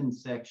even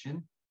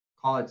section,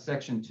 call it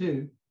section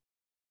 2,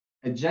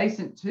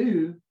 adjacent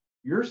to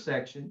your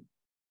section,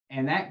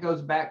 and that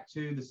goes back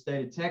to the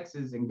state of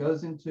Texas and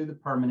goes into the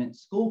permanent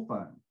school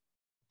fund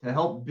to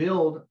help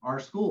build our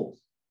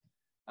schools.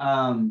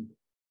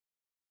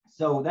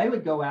 So they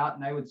would go out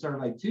and they would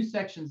survey 2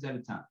 sections at a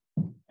time,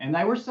 and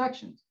they were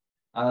sections.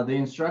 The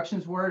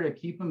instructions were to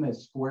keep them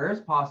as square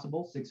as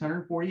possible,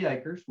 640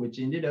 acres, which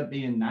ended up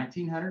being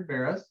 1,900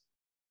 barras,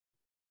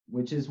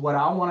 which is what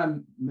I want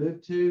to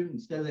move to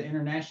instead of the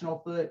international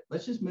foot.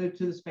 Let's just move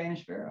to the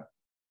Spanish Barra.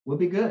 We'll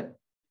be good.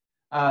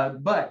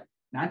 But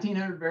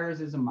 1,900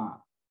 barras is a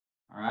mile.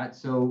 All right.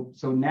 So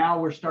now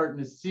we're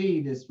starting to see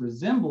this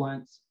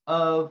resemblance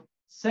of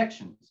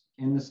sections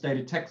in the state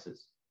of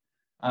Texas.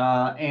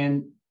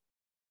 And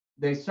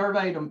they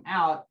surveyed them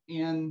out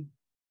in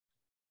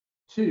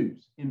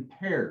 2s, in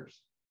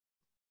pairs.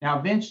 Now,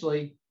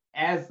 eventually,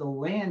 as the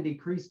land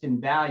decreased in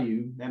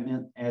value, that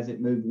meant as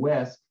it moved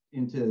west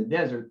into the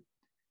desert,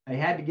 they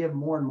had to give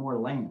more and more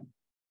land.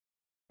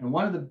 And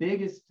one of the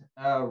biggest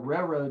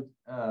railroad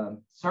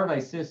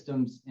survey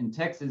systems in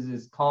Texas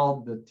is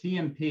called the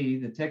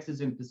TMP, the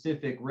Texas and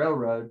Pacific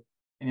Railroad,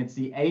 and it's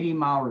the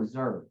 80-mile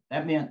reserve.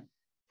 That meant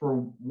for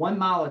 1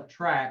 mile of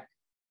track,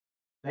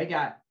 they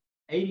got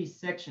 80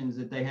 sections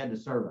that they had to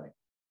survey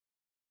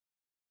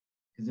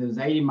because it was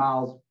 80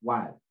 miles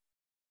wide.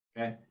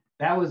 Okay,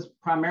 that was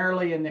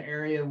primarily in the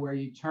area where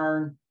you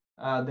turn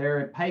there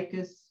at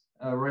Pecos,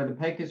 where the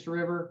Pecos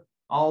River,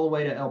 all the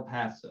way to El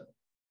Paso.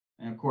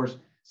 And of course,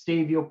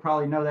 Steve, you'll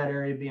probably know that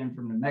area being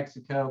from New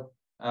Mexico.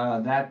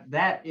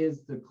 That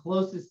is the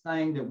closest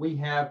thing that we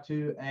have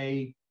to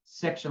a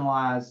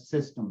sectionalized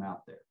system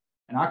out there.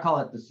 And I call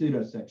it the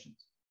pseudo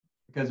sections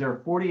because there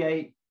are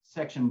 48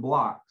 section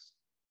blocks.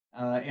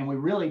 And we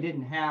really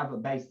didn't have a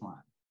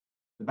baseline.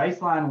 The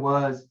baseline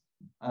was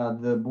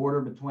the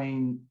border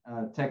between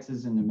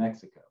Texas and New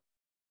Mexico.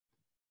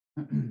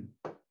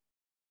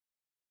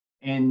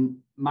 And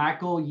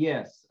Michael,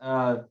 yes,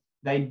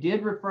 they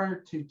did refer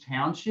to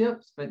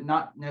townships, but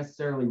not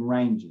necessarily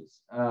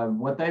ranges.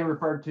 What they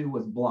referred to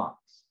was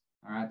blocks.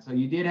 All right, so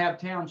you did have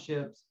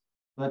townships,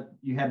 but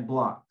you had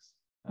blocks.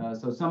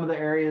 So some of the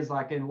areas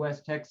like in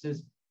West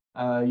Texas,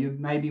 you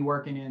may be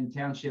working in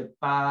Township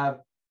 5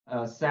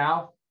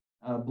 South,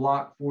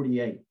 Block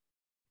 48.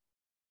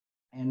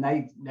 And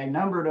they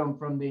numbered them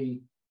from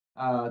the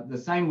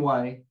same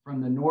way,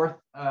 from the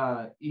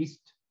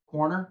northeast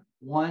corner,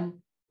 1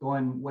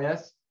 going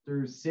west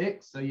through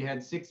 6. So you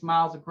had 6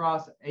 miles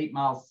across, 8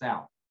 miles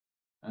south.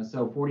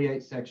 So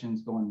 48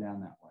 sections going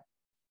down that way.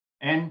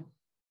 And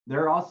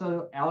there are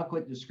also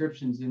adequate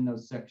descriptions in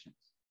those sections.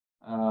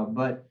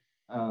 But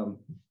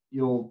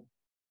you'll,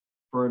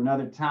 for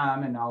another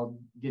time, and I'll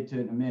get to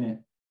it in a minute,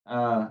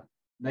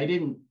 they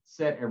didn't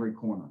set every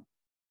corner.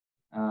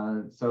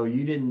 So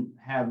you didn't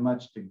have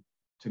much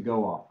to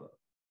go off of.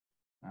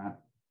 All right.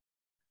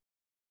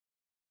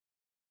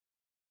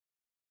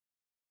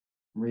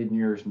 reading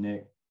yours,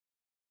 Nick.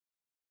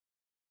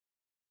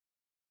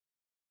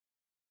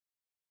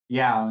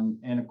 Yeah,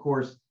 and of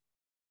course,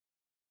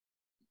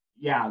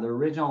 yeah, the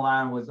original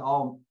line was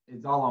all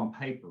on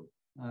paper.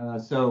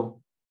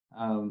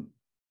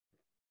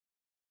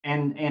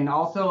 And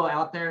also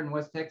out there in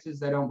West Texas,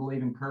 they don't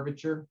believe in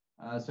curvature,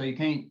 so you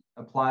can't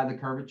apply the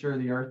curvature of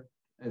the Earth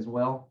as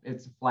well.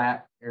 It's a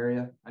flat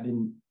area.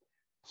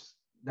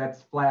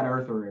 That's flat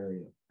earther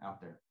area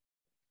out there.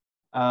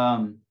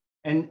 And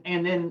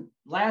then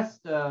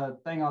last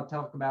thing I'll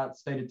talk about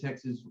state of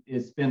Texas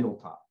is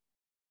Spindletop.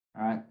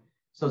 All right.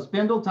 So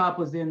Spindletop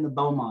was in the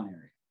Beaumont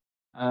area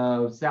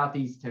of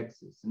Southeast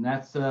Texas. And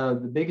that's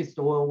the biggest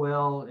oil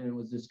well. It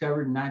was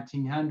discovered in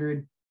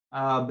 1900,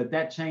 but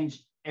that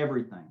changed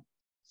everything.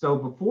 So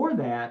before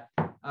that,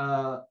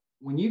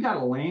 when you got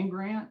a land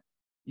grant,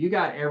 you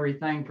got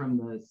everything from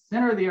the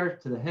center of the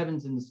earth to the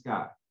heavens in the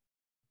sky.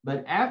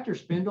 But after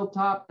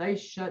Spindletop, they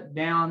shut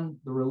down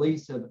the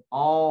release of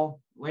all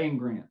land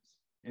grants,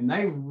 and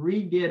they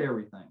redid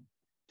everything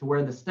to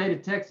where the state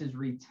of Texas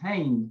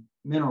retained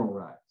mineral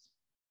rights.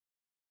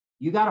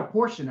 You got a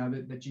portion of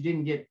it, but you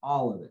didn't get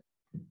all of it.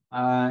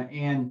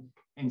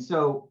 And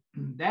so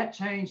that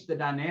changed the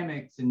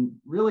dynamics and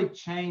really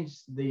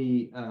changed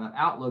the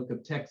outlook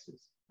of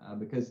Texas,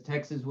 because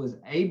Texas was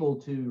able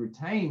to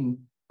retain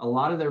a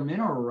lot of their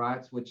mineral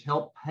rights, which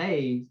helped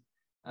pay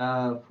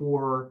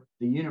for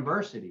the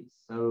universities.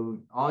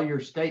 So all your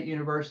state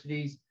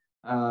universities,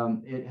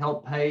 it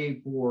helped pay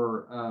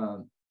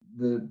for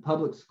the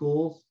public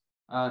schools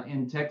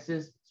in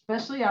Texas,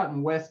 especially out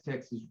in West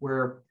Texas,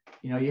 where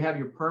you have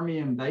your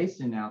Permian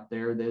Basin out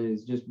there that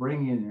is just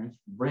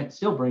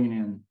still bringing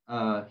in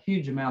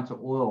huge amounts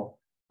of oil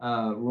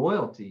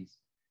royalties,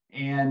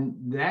 and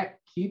that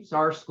keeps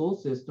our school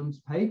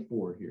systems paid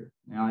for here.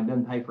 Now, it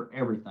doesn't pay for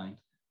everything,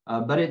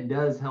 but it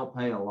does help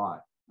pay a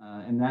lot,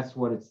 and that's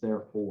what it's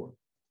there for.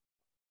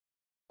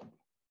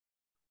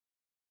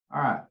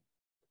 All right,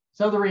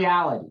 so the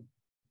reality,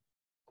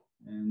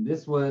 and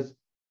this was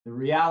the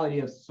reality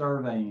of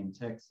surveying in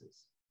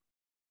Texas.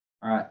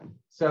 All right,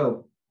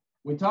 so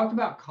we talked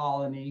about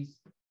colonies,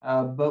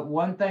 but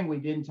one thing we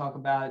didn't talk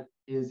about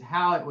is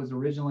how it was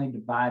originally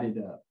divided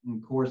up.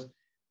 And of course,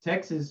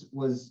 Texas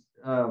was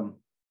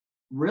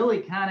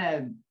really kind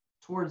of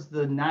towards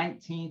the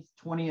 19th,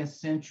 20th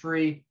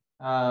century,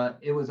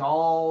 it was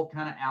all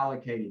kind of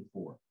allocated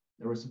for.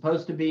 There was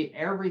supposed to be,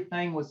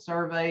 everything was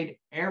surveyed,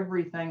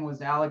 everything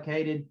was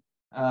allocated.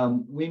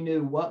 We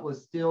knew what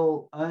was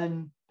still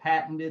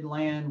unpatented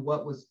land,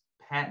 what was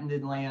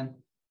patented land.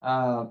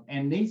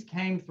 And these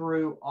came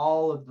through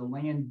all of the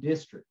land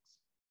districts.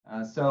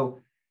 So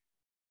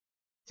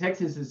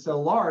Texas is so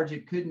large,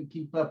 it couldn't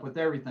keep up with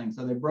everything.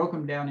 So they broke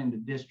them down into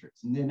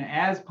districts. And then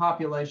as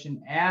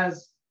population,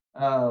 as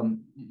the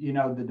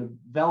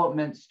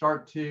development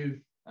start to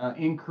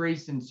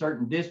increase in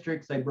certain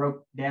districts, they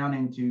broke down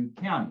into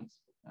counties.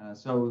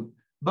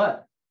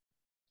 But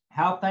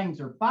how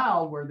things are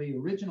filed were the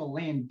original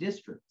land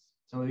districts.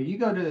 So you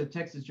go to the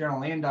Texas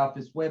General Land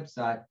Office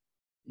website,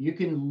 you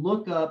can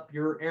look up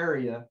your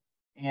area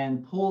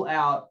and pull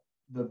out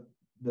the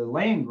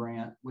land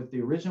grant with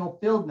the original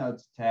field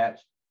notes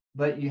attached,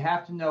 but you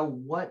have to know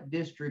what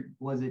district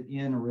was it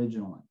in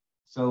originally.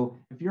 So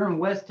if you're in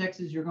West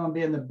Texas, you're going to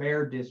be in the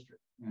Bear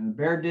District. And the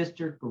Bear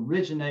District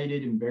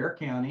originated in Bear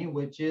County,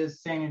 which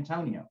is San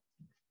Antonio.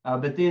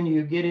 But then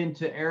you get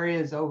into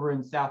areas over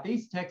in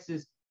Southeast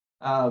Texas,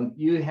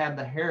 you have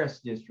the Harris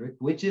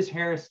District, which is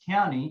Harris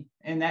County,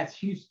 and that's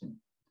Houston.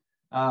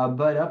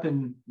 But up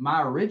in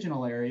my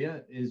original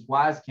area is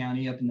Wise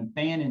County, up in the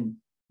Fannin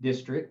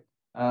District.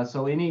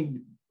 So any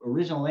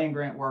original land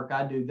grant work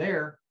I do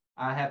there,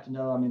 I have to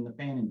know I'm in the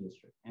Fannin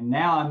District. And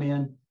now I'm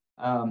in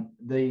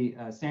the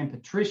San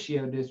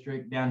Patricio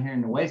District down here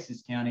in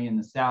Nueces County in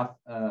the south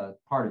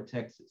part of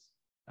Texas.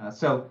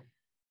 So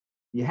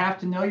you have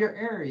to know your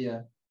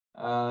area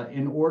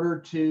in order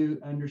to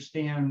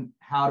understand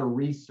how to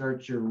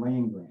research your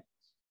land grants.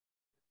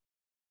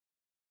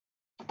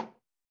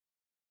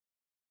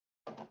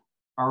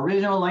 Our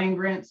original land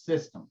grant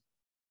system,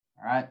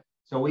 all right?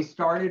 So we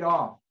started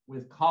off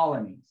with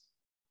colonies.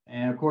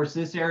 And of course,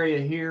 this area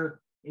here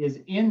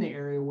is in the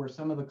area where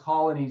some of the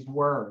colonies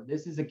were.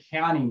 This is a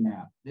county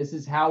map. This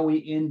is how we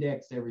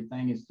index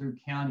everything, is through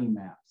county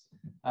maps.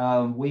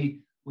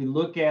 We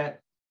look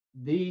at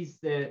these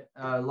that,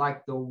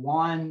 like the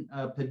Juan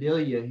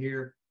Padilla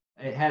here,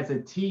 it has a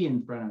T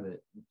in front of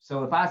it.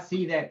 So if I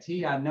see that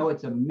T, I know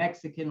it's a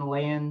Mexican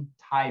land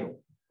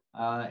title.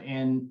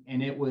 And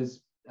it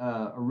was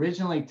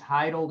originally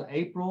titled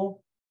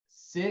April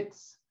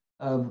 6th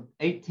of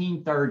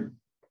 1830.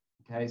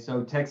 Okay,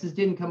 so Texas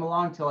didn't come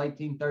along until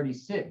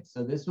 1836.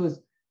 So this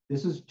was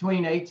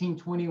between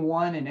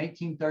 1821 and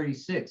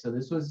 1836. So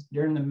this was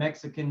during the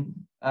Mexican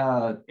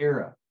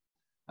era.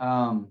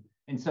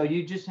 And so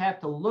you just have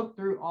to look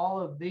through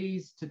all of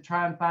these to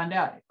try and find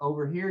out.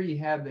 Over here, you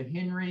have the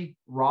Henry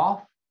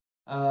Roth,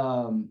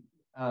 and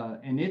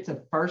it's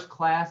a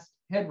first-class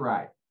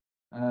headright.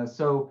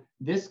 So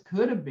this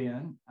could have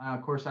been,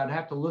 of course, I'd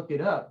have to look it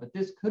up, but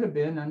this could have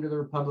been under the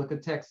Republic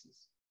of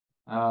Texas.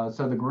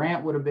 So the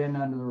grant would have been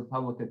under the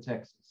Republic of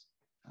Texas.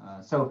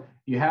 So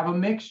you have a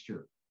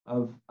mixture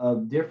of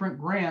different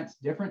grants,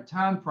 different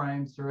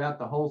timeframes throughout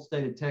the whole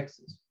state of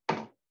Texas.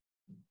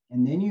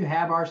 And then you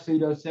have our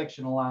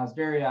pseudo-sectionalized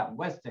area out in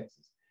West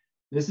Texas.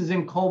 This is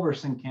in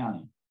Culberson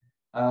County.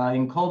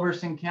 In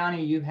Culberson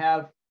County, you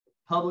have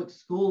public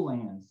school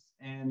lands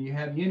and you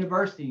have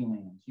university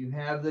lands. You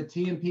have the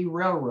T&P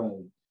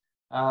Railroad.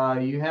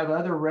 You have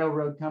other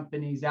railroad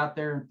companies out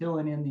there and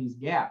filling in these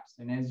gaps.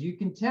 And as you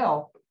can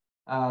tell,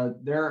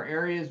 there are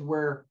areas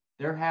where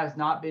there has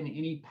not been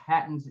any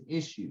patents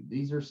issued.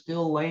 These are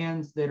still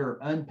lands that are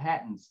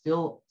unpatented,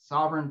 still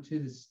sovereign to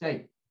the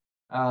state,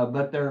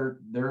 but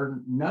they're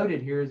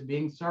noted here as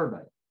being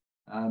surveyed.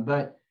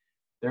 But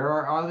there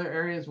are other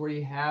areas where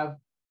you have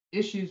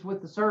issues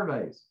with the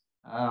surveys,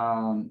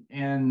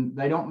 and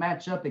they don't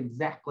match up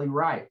exactly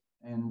right.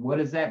 And what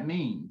does that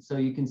mean? So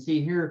you can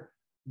see here,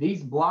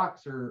 these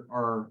blocks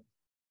are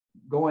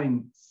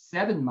going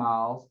 7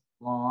 miles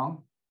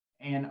long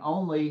and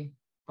only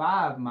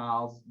 5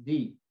 miles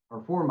deep,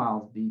 or 4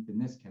 miles deep in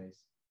this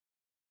case.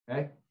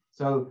 Okay,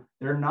 so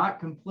they're not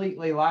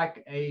completely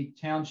like a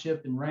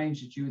township and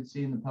range that you would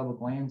see in the public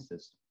land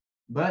system,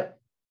 but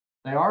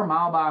they are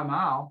mile by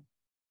mile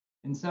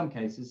in some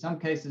cases. Some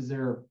cases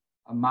they're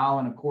 1.25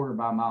 miles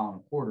by 1.25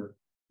 miles,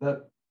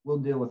 but we'll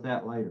deal with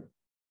that later.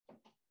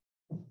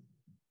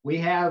 We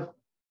have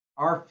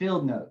our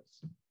field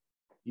notes.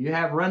 You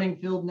have running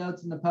field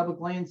notes in the public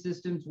land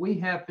systems. We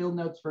have field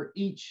notes for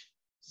each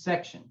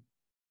section.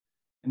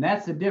 And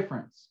that's the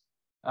difference.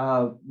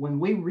 When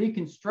we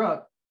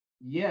reconstruct,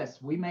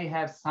 yes, we may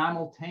have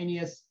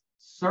simultaneous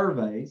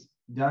surveys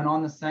done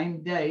on the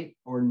same date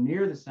or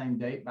near the same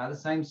date by the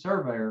same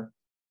surveyor,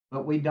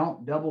 but we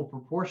don't double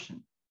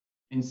proportion.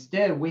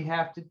 Instead, we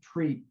have to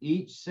treat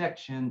each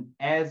section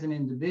as an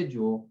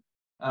individual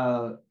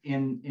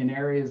in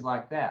areas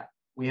like that.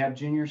 We have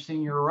junior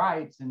senior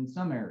rights in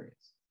some areas.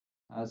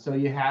 So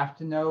you have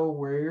to know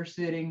where you're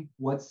sitting,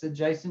 what's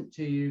adjacent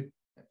to you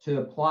to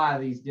apply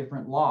these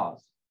different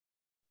laws.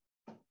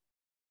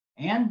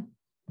 And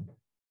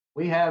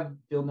we have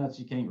field notes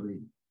you can't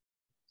read.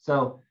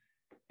 So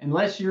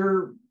unless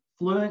you're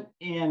fluent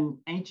in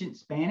ancient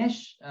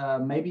Spanish,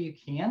 maybe you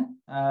can,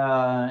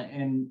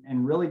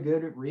 and really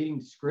good at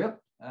reading script.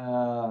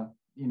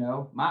 You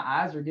know, my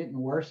eyes are getting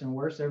worse and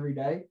worse every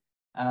day.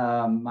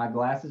 My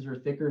glasses are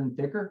thicker and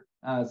thicker.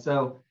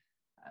 So,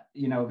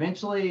 you know,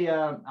 eventually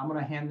I'm going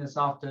to hand this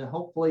off to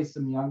hopefully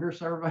some younger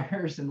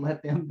surveyors and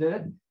let them do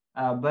it.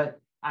 But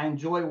I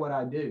enjoy what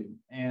I do,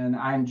 and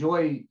I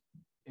enjoy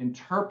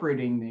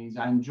interpreting these.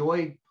 I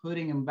enjoy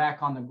putting them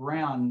back on the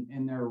ground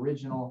in their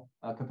original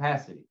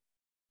capacity.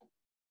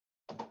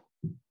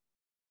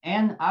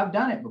 And I've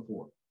done it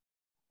before.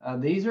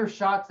 These are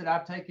shots that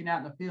I've taken out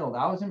in the field.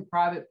 I was in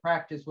private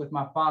practice with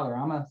my father.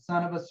 I'm a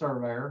son of a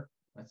surveyor.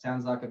 That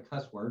sounds like a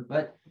cuss word,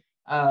 but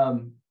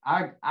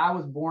I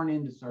was born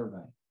into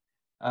surveying.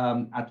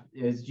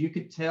 As you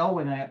could tell,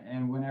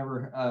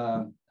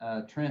 whenever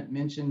Trent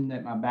mentioned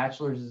that my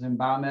bachelor's is in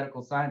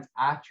biomedical science,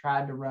 I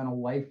tried to run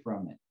away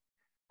from it.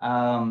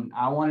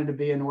 I wanted to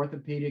be an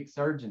orthopedic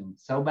surgeon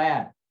so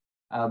bad,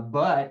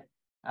 but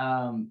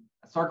I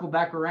circled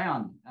back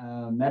around.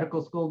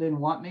 Medical school didn't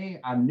want me.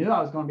 I knew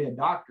I was going to be a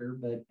doctor,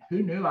 but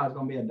who knew I was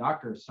going to be a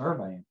doctor of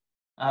surveying?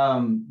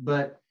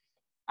 But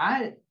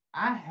I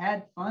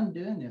had fun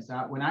doing this.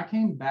 When I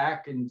came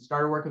back and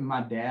started working with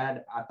my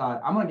dad, I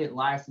thought I'm going to get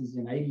licensed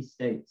in 80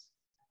 states.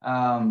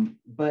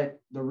 But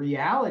the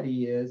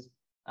reality is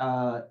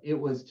it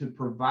was to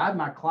provide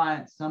my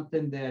clients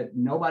something that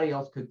nobody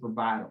else could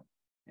provide them.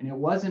 And it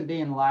wasn't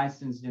being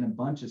licensed in a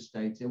bunch of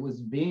states. It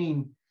was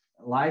being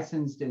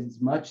licensed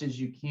as much as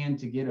you can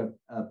to get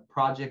a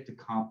project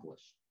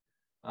accomplished.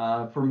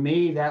 For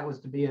me, that was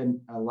to be a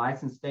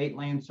licensed state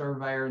land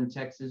surveyor in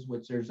Texas,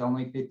 which there's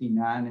only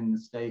 59 in the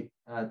state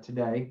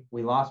today.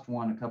 We lost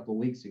one a couple of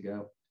weeks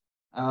ago.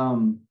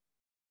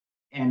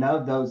 And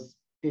of those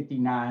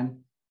 59,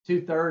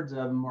 2/3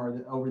 of them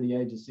are over the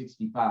age of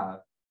 65.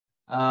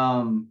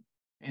 And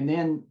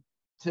then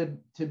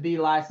to be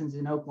licensed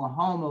in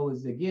Oklahoma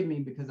was a give me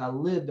because I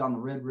lived on the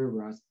Red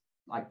River. I was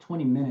like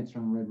 20 minutes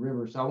from the Red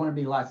River. So I want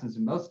to be licensed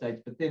in both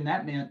states, but then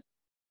that meant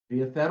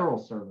be a federal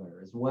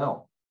surveyor as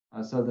well.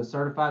 So the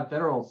Certified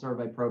Federal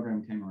Survey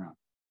Program came around.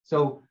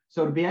 So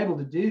to be able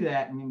to do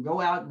that and then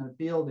go out in the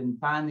field and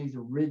find these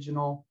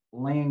original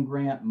land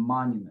grant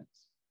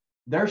monuments,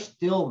 they're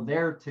still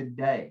there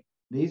today.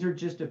 These are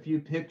just a few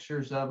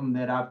pictures of them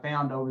that I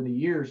found over the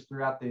years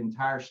throughout the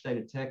entire state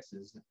of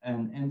Texas,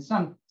 and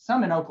some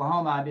in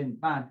Oklahoma I didn't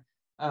find.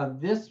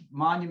 This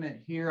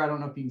monument here, I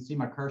don't know if you can see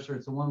my cursor,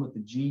 it's the one with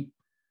the Jeep.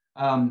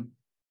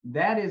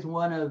 That is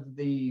one of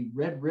the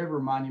Red River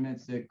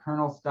monuments that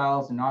Colonel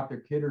Stiles and Arthur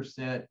Kidder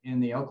set in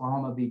the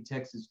Oklahoma v.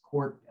 Texas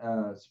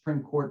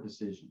Supreme Court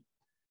decision.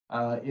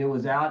 It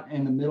was out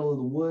in the middle of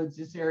the woods.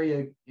 This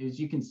area, as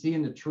you can see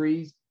in the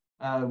trees,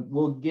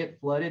 will get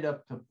flooded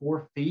up to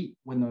 4 feet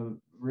when the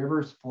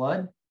rivers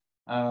flood.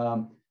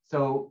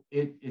 So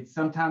it's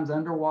sometimes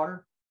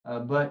underwater,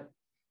 but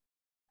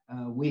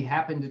we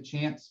happened to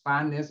chance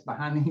find this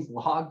behind these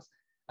logs.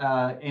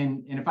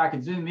 And if I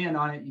could zoom in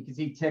on it, you can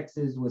see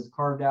Texas was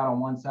carved out on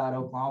one side,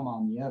 Oklahoma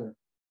on the other.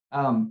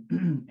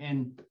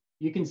 And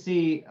you can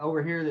see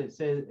over here that it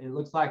says, it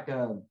looks like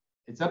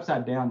it's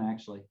upside down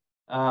actually,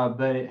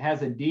 but it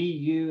has a D,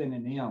 U, and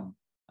an M,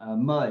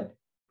 mud.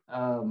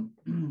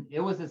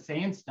 It was a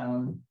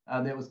sandstone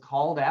that was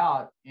called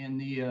out in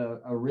the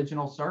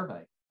original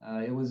survey.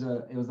 It was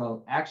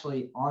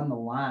actually on the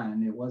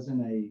line. It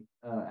wasn't a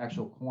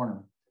actual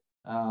corner.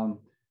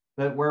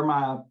 But where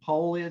my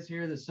pole is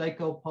here, the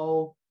Seco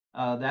pole,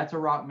 that's a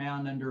rock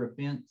mound under a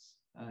fence.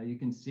 You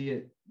can see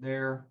it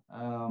there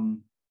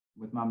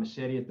with my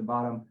machete at the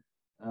bottom.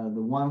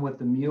 The one with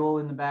the mule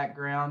in the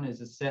background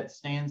is a set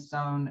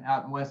sandstone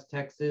out in West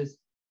Texas.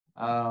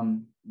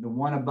 The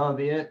one above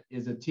it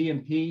is a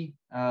TMP.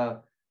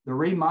 The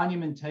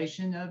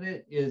remonumentation of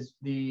it is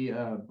the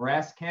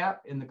brass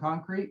cap in the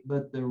concrete,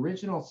 but the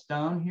original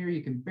stone here,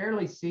 you can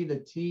barely see the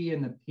T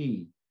and the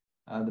P.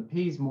 The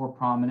P is more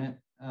prominent,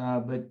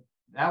 but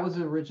that was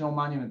the original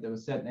monument that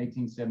was set in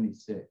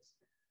 1876.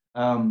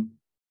 The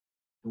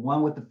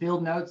one with the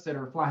field notes that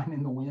are flying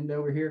in the wind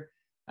over here,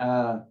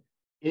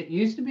 it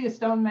used to be a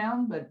stone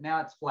mound, but now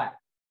it's flat.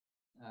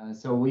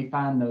 So we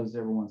find those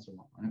every once in a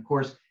while. And of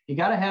course, you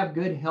got to have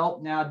good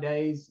help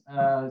nowadays.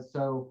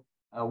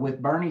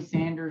 With Bernie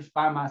Sanders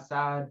by my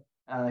side,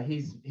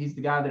 he's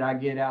the guy that I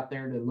get out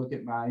there to look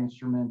at my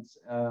instruments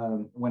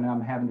when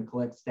I'm having to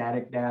collect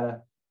static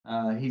data.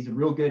 He's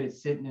real good at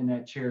sitting in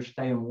that chair,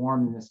 staying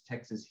warm in this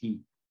Texas heat.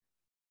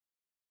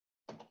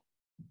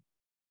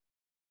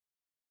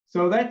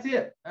 So that's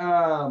it.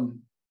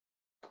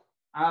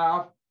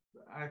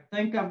 I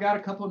think I've got a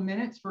couple of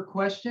minutes for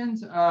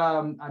questions.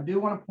 I do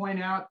want to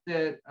point out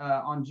that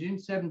on June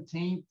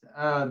 17th,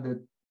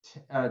 the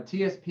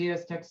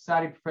TSPS, Texas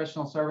Society of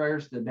Professional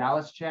Surveyors, the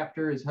Dallas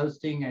chapter is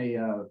hosting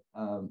a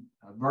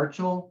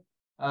virtual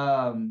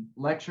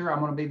lecture. I'm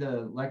going to be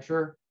the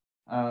lecturer,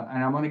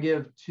 and I'm going to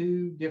give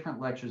 2 different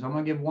lectures. I'm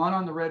going to give one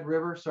on the Red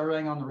River,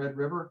 surveying on the Red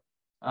River,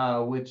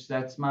 which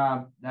that's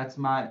my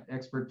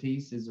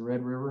expertise is the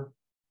Red River.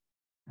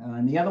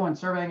 And the other one,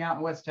 surveying out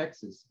in West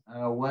Texas,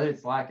 what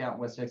it's like out in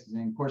West Texas.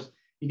 And of course,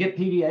 you get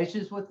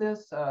PDHs with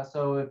this.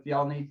 So if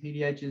y'all need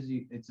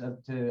PDHs, it's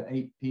up to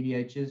 8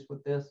 PDHs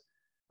with this.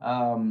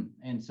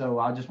 And so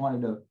I just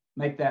wanted to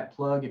make that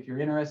plug. If you're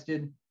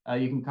interested,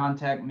 you can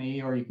contact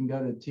me, or you can go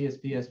to the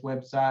TSPS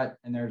website,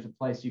 and there's a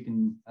place you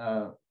can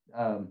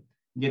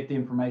get the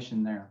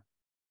information there.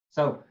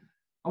 So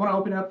I want to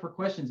open it up for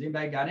questions.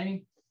 Anybody got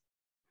any?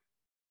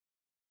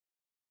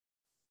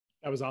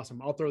 That was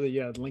awesome. I'll throw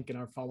the link in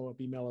our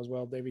follow-up email as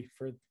well, Davey,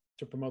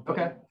 to promote that.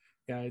 Okay.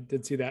 Yeah, I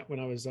did see that when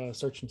I was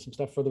searching some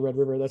stuff for the Red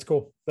River. That's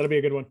cool. That'll be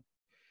a good one.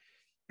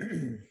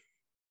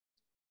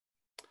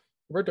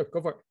 Roberto,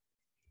 go for it.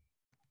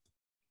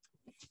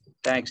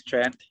 Thanks,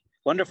 Trent.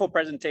 Wonderful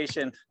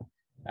presentation.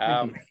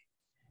 I'm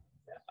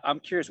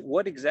curious,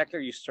 what exactly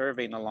are you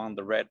surveying along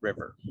the Red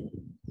River?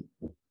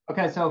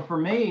 Okay, so for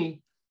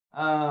me,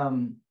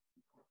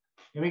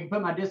 we can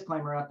put my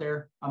disclaimer out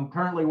there. I'm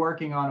currently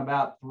working on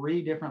about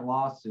 3 different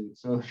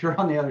lawsuits. So if you're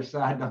on the other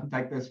side, don't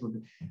take this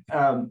with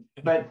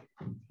but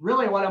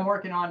really what I'm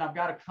working on, I've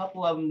got a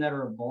couple of them that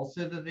are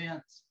evulsive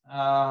events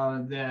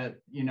that,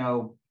 you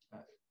know,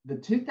 the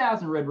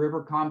 2000 Red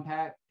River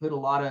Compact put a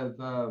lot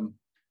of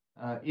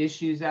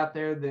issues out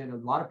there that a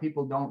lot of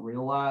people don't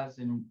realize.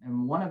 And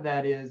one of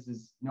that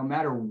is no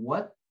matter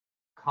what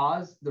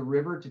caused the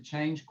river to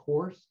change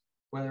course,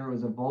 whether it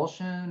was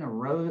avulsion,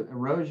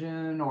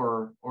 erosion,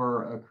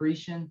 or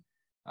accretion,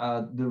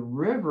 the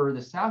river,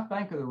 the south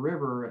bank of the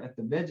river at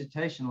the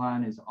vegetation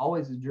line is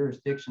always a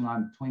jurisdiction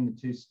line between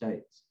the 2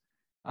 states.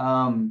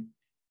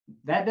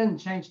 That doesn't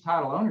change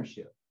title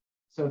ownership.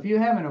 So if you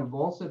have an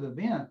avulsive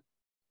event,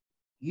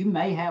 you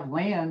may have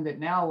land that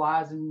now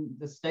lies in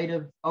the state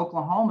of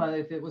Oklahoma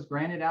if it was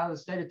granted out of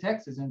the state of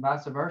Texas, and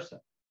vice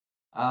versa.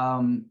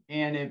 And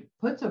it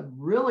puts a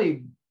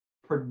really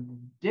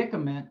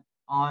predicament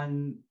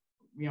on,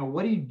 you know,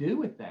 what do you do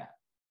with that?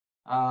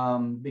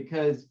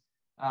 Because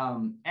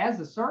as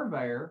a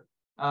surveyor,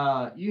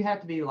 you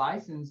have to be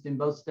licensed in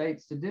both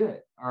states to do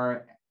it,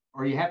 or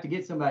you have to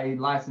get somebody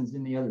licensed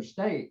in the other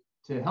state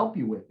to help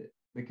you with it.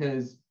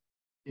 Because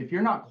if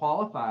you're not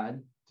qualified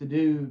to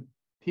do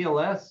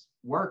PLS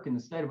work in the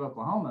state of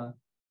Oklahoma,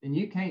 then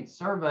you can't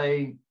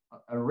survey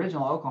an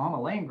original Oklahoma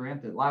land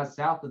grant that lies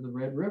south of the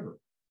Red River.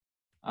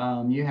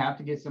 You have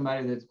to get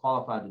somebody that's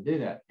qualified to do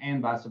that,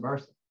 and vice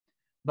versa.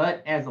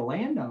 But as a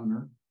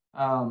landowner,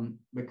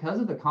 because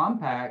of the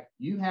compact,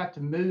 you have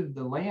to move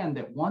the land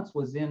that once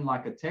was in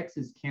like a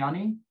Texas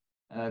county,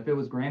 if it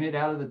was granted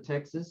out of the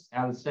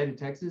state of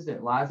Texas,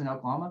 that lies in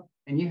Oklahoma,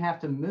 and you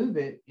have to move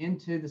it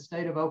into the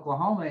state of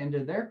Oklahoma,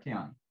 into their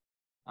county,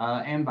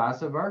 and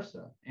vice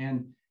versa.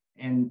 And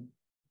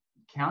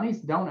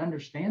counties don't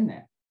understand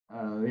that.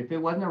 If it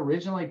wasn't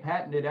originally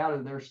patented out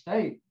of their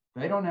state,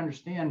 they don't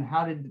understand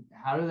how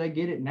do they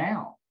get it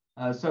now.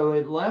 So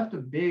it left a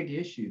big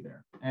issue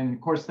there. And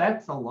of course,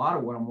 that's a lot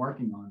of what I'm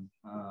working on,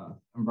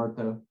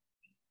 Umberto.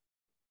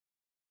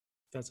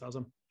 That's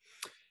awesome.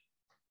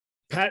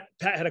 Pat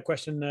had a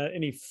question.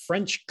 Any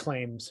French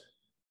claims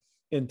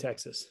in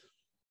Texas?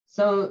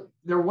 So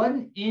there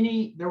wasn't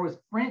any, there was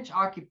French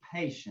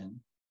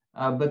occupation,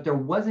 but there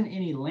wasn't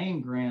any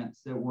land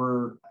grants that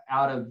were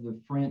out of the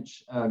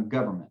French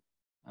government.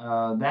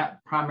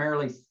 That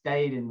primarily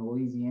stayed in the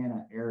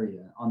Louisiana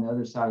area on the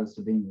other side of the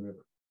Sabine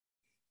River.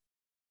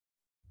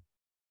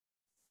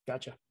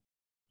 Gotcha.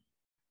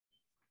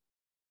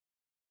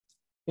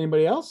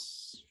 Anybody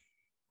else?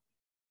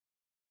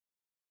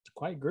 It's a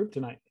quiet group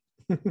tonight.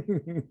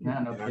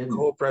 Yeah, no kidding.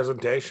 Cool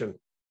presentation.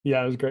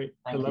 Yeah, it was great.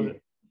 I love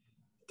it.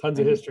 Tons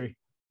of history.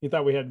 You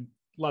thought we had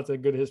lots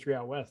of good history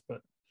out west,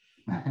 but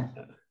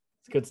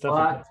it's good stuff.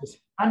 Well,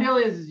 my deal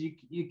is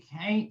you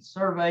can't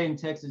survey in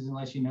Texas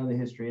unless you know the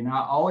history. And I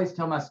always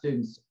tell my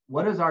students,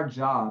 what is our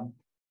job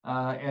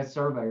as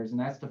surveyors? And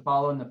that's to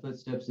follow in the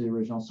footsteps of the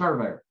original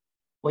surveyor.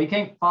 Well, you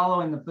can't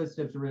follow in the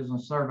footsteps of the original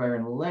surveyor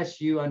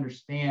unless you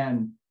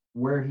understand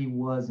where he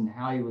was and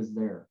how he was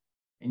there.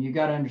 And you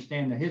got to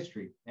understand the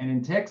history. And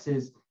in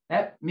Texas,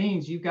 that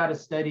means you've got to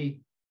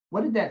study,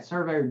 what did that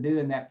surveyor do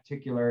in that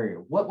particular area?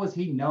 What was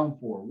he known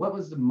for? What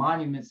was the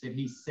monuments that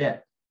he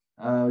set?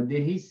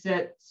 Did he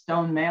set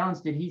stone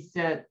mounds? Did he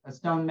set a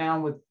stone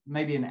mound with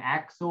maybe an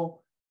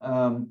axle?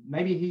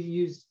 Maybe he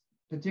used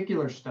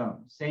particular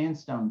stones,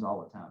 sandstones all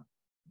the time.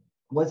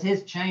 Was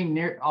his chain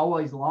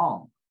always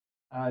long?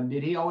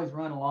 Did he always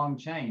run a long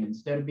chain?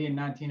 Instead of being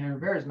 1,900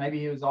 barrels, maybe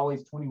he was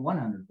always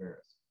 2,100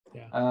 barrels.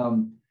 Yeah.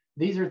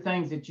 These are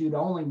things that you'd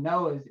only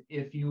know is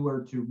if you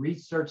were to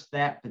research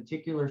that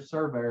particular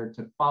surveyor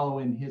to follow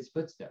in his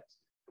footsteps.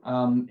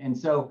 And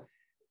so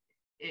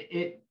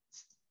it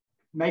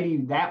maybe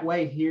that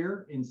way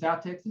here in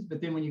South Texas,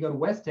 but then when you go to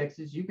West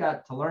Texas, you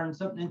got to learn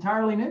something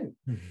entirely new.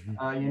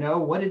 You know,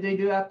 what did they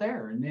do out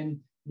there? And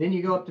then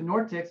you go up to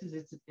North Texas,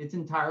 it's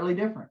entirely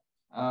different.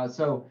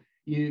 So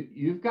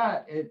you've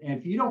got, and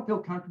if you don't feel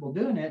comfortable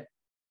doing it,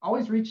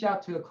 always reach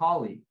out to a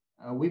colleague.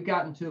 We've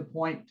gotten to a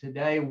point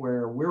today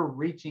where we're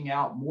reaching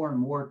out more and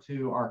more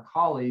to our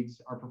colleagues,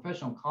 our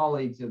professional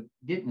colleagues, of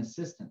getting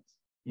assistance,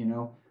 you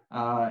know,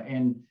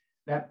 and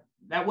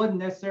that wasn't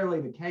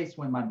necessarily the case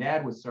when my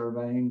dad was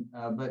surveying,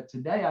 but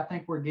today I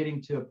think we're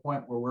getting to a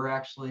point where we're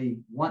actually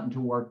wanting to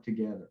work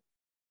together.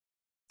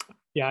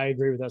 Yeah, I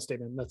agree with that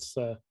statement. That's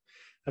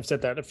I've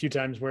said that a few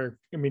times where,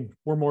 I mean,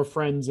 we're more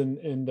friends and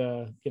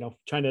you know,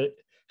 trying to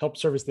help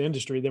service the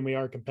industry than we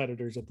are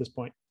competitors at this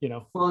point, you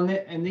know. Well,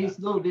 and these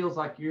little deals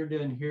like you're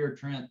doing here,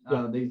 Trent,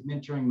 these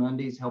mentoring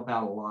Mondays help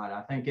out a lot. I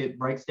think it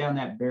breaks down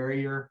that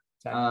barrier,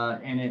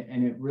 and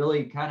it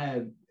really kind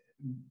of,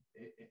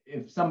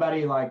 if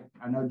somebody like,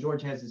 I know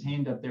George has his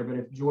hand up there, but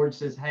if George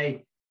says,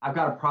 hey, I've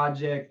got a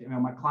project, you know,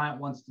 my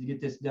client wants to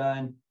get this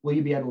done, will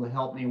you be able to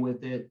help me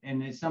with it?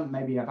 And it's something,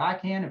 maybe if I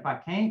can, if I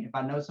can't, if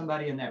I know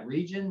somebody in that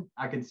region,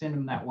 I can send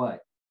them that way.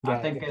 I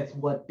think that's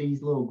what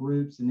these little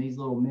groups and these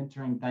little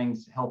mentoring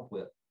things help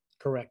with.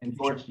 Correct. And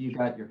George, you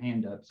got your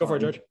hand up. Go for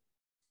it, George.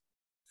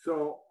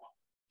 So,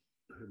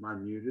 am I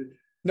muted?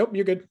 Nope,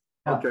 you're good.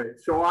 Okay,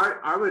 so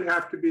I would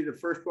have to be the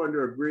first one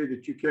to agree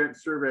that you can't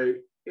survey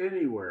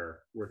anywhere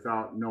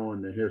without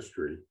knowing the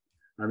history.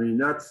 I mean,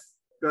 that's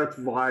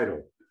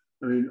vital.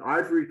 I mean,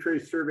 I've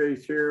retraced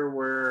surveys here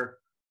where,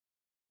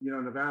 you know,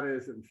 Nevada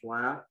isn't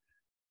flat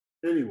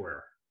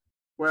anywhere.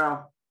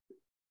 Well,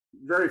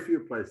 very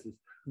few places.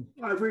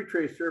 I've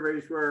retraced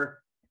surveys where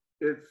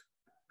it's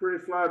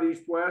pretty flat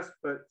east-west,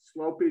 but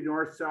slopey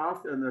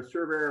north-south, and the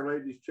surveyor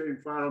laid his chain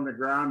flat on the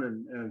ground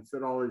and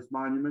set all these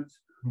monuments.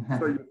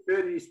 So you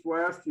fit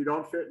east-west, you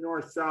don't fit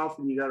north-south,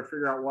 and you got to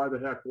figure out why the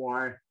heck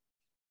why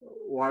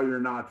you're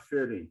not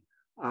fitting.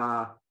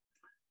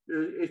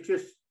 It's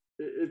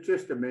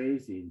just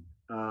amazing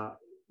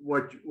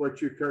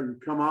what you can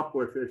come up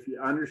with if you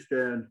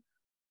understand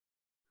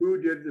who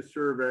did the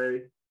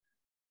survey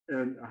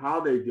and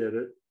how they did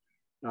it.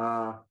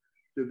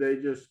 Did they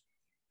just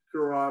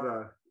throw out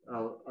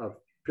a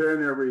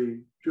pin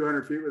every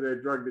 200 feet where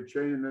they drug the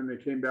chain and then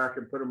they came back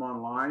and put them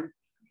online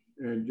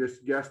and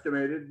just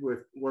guesstimated with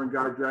one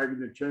guy dragging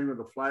the chain with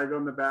a flag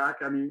on the back?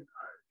 I mean,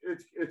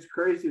 it's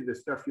crazy the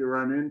stuff you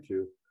run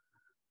into,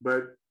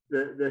 but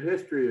the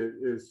history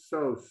is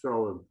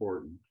so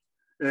important.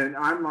 And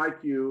I'm like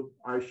you,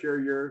 I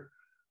share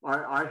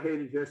I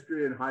hated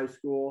history in high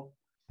school.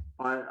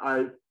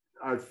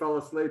 I fell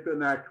asleep in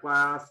that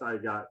class. I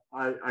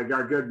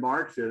got good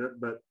marks in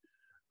it, but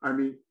I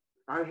mean,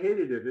 I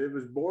hated it. It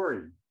was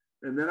boring.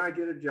 And then I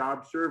get a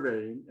job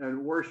surveying,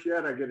 and worse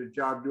yet, I get a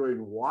job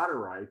doing water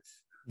rights,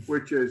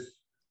 which is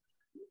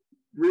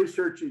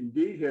researching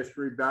deed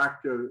history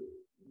back to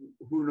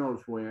who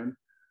knows when.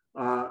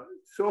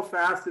 So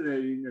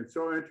fascinating and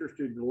so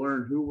interesting to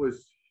learn who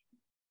was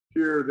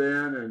here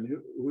then and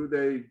who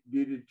they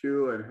deeded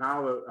to and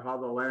how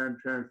the land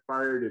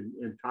transpired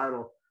in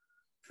title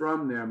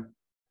from them.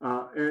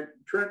 And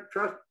Trent,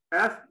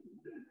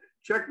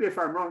 check me if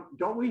I'm wrong.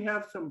 Don't we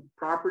have some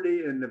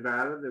property in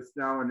Nevada that's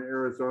now in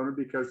Arizona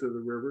because of the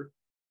river?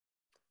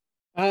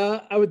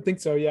 I would think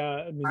so.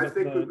 Yeah. I mean, I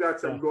think we've got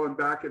some going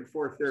back and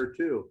forth there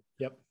too.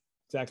 Yep.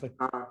 Exactly.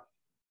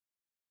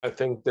 I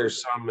think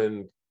there's some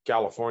in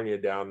California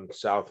down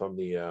south on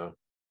the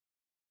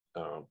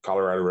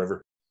Colorado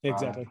River.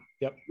 Exactly.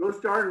 Yep. Those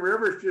darn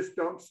rivers just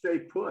don't stay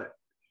put.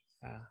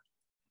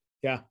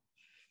 Yeah.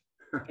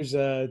 There's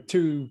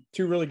two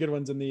really good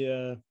ones in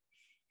the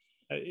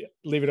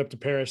leave it up to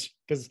Parrish,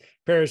 because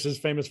Parrish is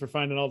famous for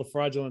finding all the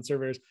fraudulent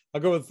surveyors.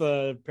 I'll go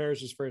with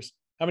Parrish's first.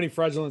 How many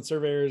fraudulent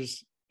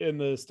surveyors in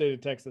the state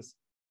of Texas?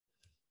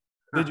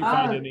 Did you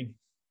find any?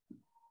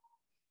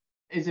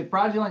 Is it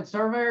fraudulent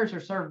surveyors or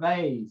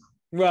surveys?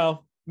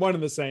 Well, one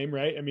and the same,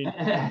 right? I mean,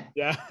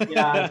 yeah.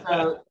 Yeah.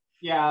 So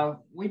yeah,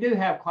 we do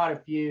have quite a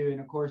few. And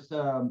of course,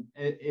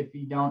 if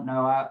you don't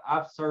know,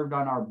 I've served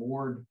on our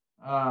board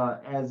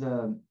as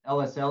a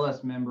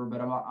LSLS member, but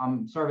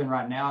I'm serving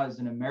right now as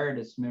an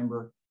emeritus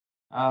member.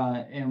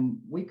 And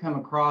we come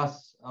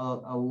across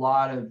a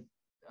lot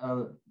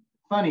of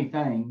funny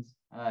things,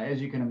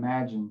 as you can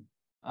imagine.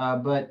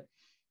 But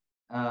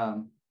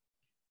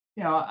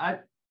you know, I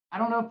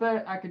don't know if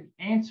I could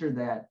answer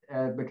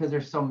that because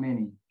there's so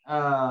many.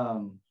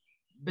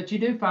 But you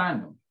do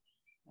find them.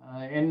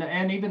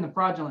 And even the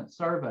fraudulent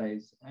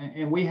surveys.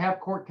 And we have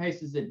court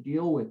cases that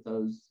deal with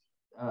those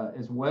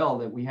as well,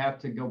 that we have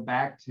to go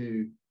back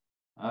to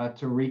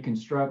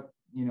reconstruct,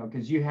 you know,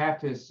 because you have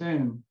to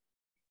assume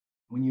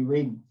when you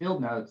read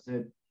field notes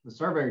that the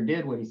surveyor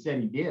did what he said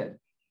he did,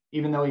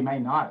 even though he may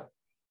not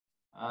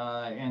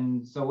have.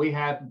 And so we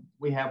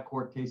have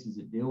court cases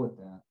that deal with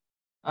that.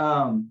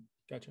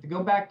 Gotcha. To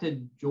go back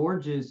to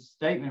George's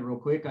statement real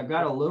quick, I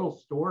got a little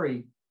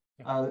story.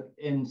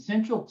 In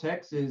Central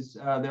Texas,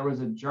 there was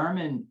a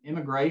German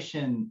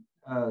immigration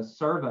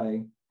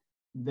survey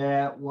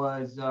that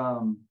was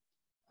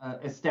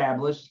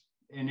established,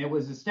 and it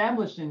was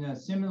established in a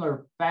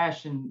similar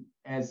fashion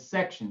as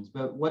sections.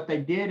 But what they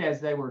did as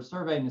they were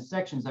surveying the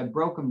sections, they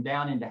broke them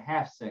down into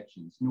half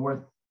sections,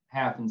 north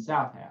half and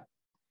south half.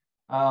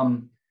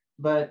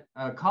 But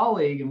a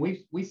colleague, and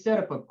we set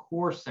up a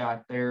course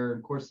out there.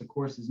 Of course, the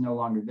course is no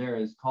longer there.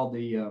 It's called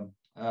the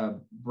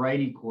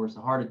Brady course,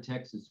 the Heart of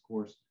Texas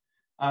course.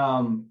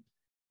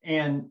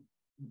 And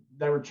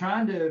they were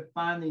trying to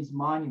find these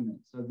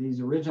monuments of these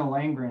original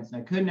land grants,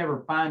 and they could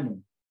never find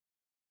them.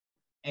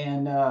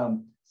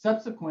 And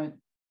subsequent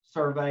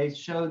surveys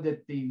showed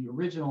that the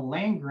original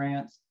land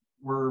grants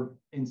were,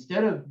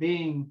 instead of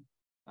being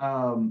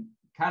kind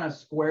of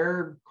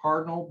square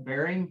cardinal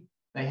bearing,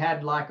 they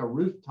had like a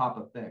rooftop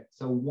effect.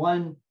 So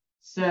one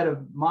set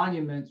of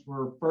monuments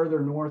were further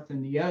north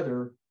than the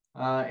other,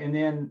 and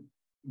then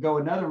go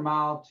another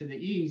mile to the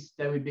east,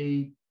 they would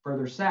be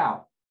further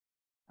south,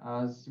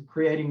 so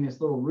creating this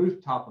little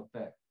rooftop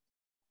effect.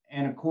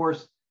 And of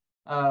course,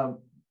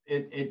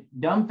 it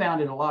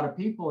dumbfounded a lot of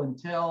people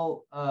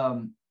until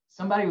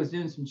somebody was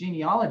doing some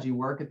genealogy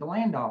work at the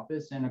land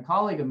office, and a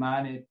colleague of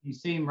mine, you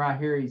see him right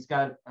here, he's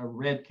got a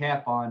red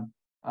cap on,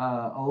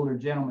 older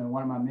gentleman,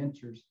 one of my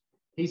mentors.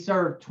 He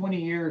served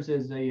 20 years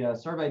as a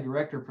survey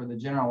director for the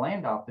General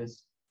Land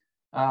Office.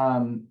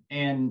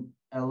 And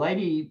a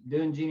lady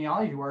doing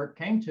genealogy work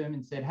came to him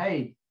and said,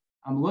 "Hey,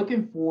 I'm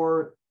looking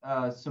for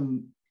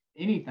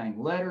anything,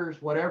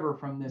 letters, whatever,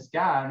 from this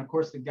guy." And of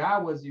course, the guy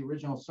was the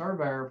original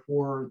surveyor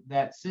for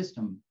that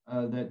system,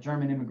 that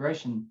German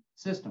immigration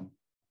system.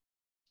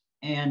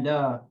 And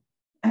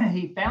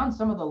he found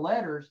some of the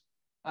letters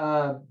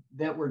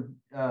that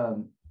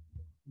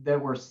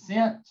were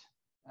sent,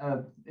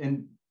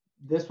 and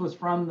this was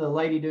from the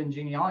lady doing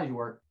genealogy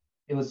work.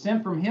 It was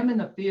sent from him in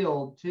the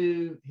field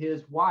to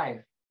his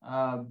wife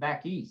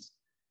back east.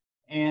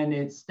 And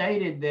it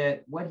stated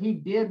that what he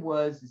did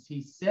is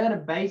he set a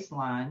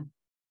baseline,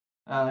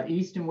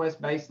 east and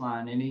west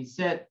baseline, and he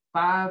set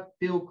 5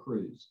 field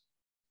crews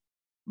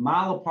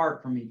mile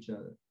apart from each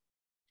other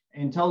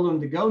and told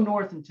them to go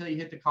north until you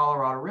hit the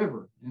Colorado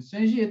River. And as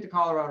soon as you hit the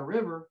Colorado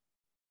River,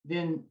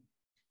 then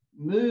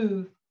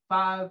move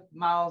 5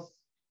 miles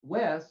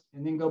west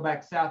and then go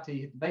back south till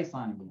you hit the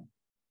baseline again.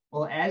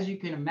 Well, as you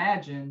can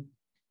imagine,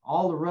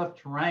 all the rough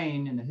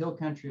terrain in the hill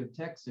country of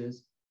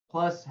Texas,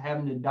 plus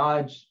having to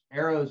dodge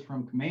arrows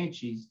from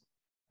Comanches,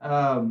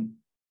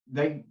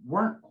 they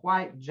weren't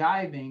quite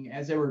jiving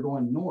as they were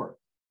going north.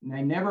 And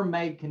they never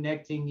made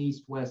connecting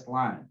east-west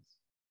lines.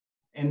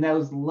 And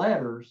those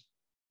letters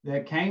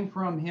that came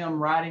from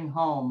him writing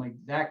home,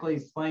 exactly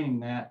explaining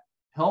that,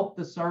 helped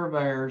the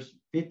surveyors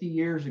 50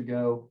 years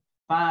ago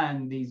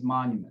find these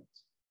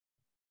monuments.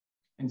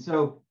 And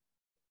so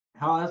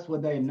how else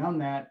would they have known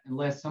that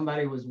unless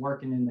somebody was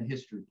working in the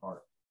history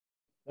part?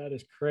 That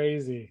is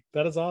crazy.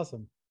 That is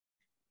awesome.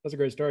 That's a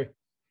great story.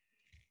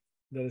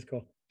 That is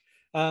cool.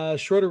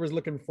 Schroeder was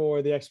looking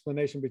for the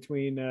explanation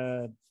between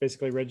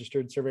basically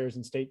registered surveyors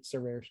and state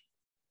surveyors.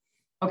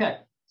 Okay.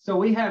 So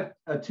we have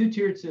a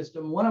 2-tiered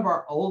system. One of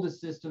our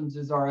oldest systems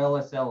is our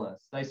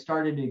LSLS. They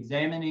started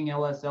examining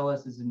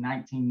LSLSs in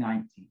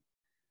 1919.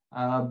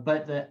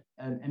 But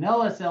an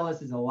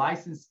LSLS is a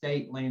licensed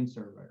state land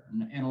surveyor,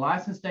 and a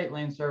licensed state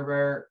land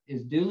surveyor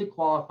is duly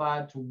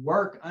qualified to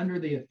work under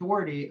the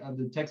authority of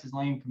the Texas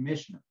Land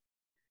Commissioner.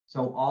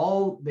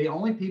 So the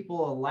only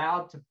people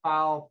allowed to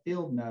file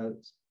field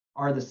notes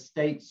are the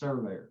state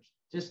surveyors,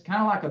 just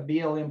kind of like a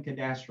BLM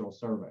cadastral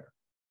surveyor.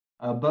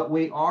 but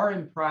we are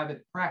in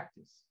private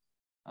practice.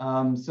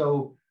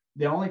 So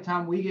the only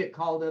time we get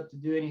called up to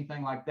do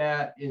anything like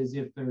that is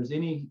if there's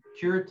any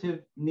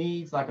curative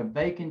needs, like a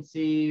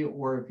vacancy,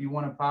 or if you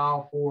want to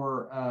file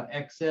for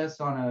excess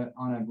on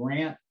a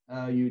grant,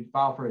 you'd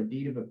file for a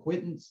deed of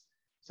acquittance.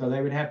 So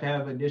they would have to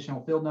have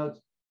additional field notes.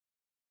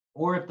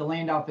 Or if the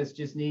land office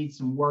just needs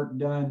some work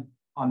done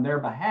on their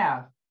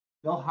behalf,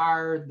 they'll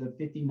hire the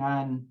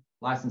 59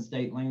 licensed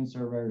state land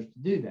surveyors to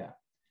do that.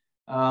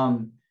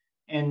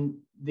 And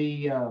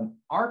the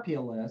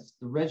RPLS,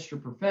 the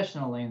Registered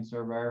Professional Land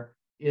Surveyor,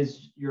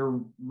 is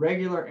your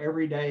regular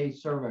everyday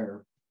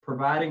surveyor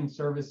providing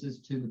services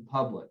to the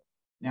public.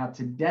 Now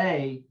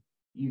today,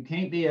 you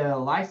can't be a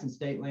licensed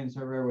state land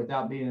surveyor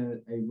without being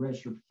a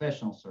registered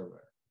professional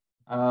surveyor.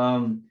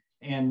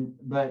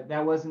 But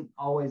that wasn't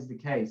always the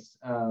case.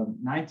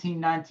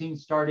 1919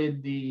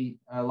 started the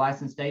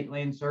licensed state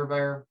land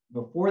surveyor.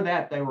 Before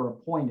that, they were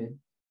appointed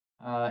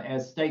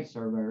as state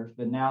surveyors,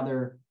 but now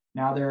they're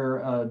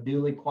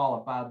duly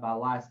qualified by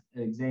licensed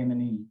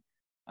examinee.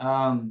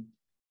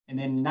 And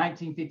then in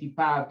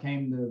 1955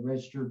 came the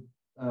registered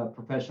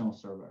professional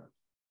surveyor.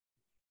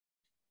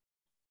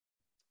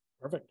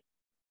 Perfect.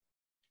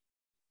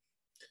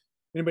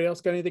 Anybody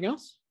else got anything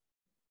else?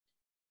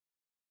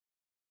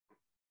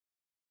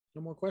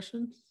 No more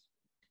questions?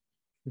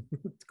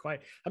 It's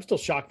quiet. I'm still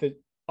shocked that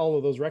all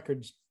of those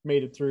records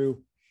made it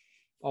through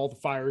all the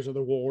fires or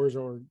the wars,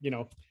 or, you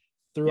know,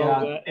 through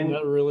all of that, and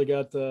that really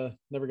got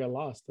never got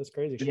lost. That's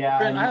crazy. Yeah,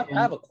 Brent, I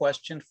have a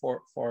question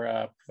for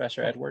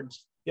Professor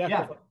Edwards.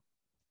 Yeah.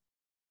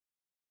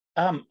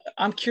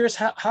 I'm curious,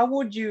 how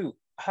would you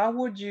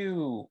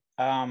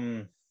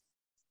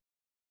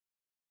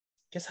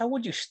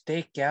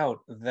stake out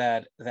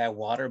that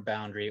water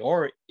boundary,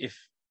 or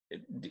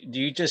do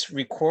you just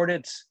record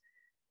its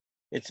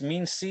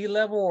mean sea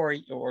level, or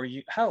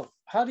you how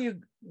do you,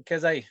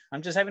 because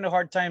I'm just having a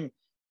hard time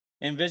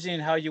envisioning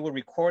how you would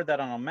record that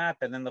on a map,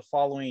 and then the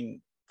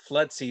following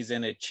flood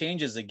season it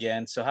changes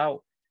again. So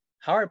how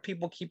are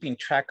people keeping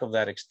track of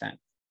that extent?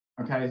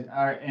 Okay,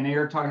 and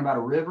you're talking about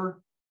a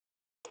river?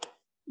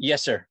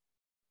 Yes, sir.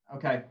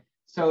 Okay,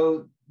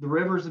 so the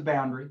river is a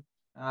boundary,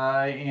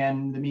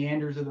 and the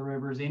meanders of the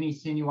rivers, any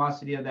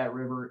sinuosity of that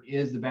river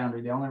is the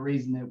boundary. The only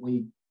reason that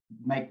we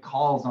make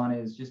calls on it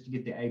is just to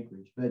get the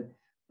acreage. But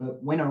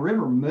when a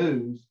river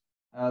moves,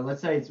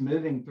 let's say it's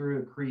moving through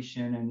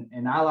accretion,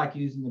 and I like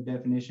using the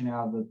definition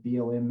out of the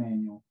BLM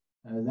manual.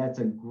 That's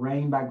a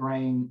grain by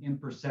grain,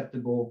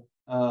 imperceptible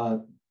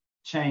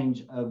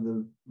change of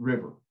the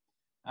river.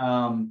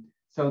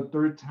 So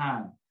through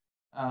time,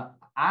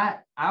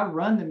 I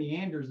run the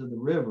meanders of the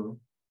river,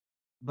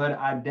 but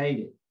I date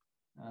it.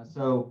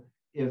 So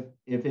if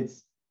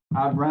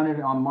I've run it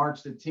on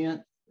March the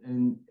 10th,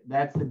 and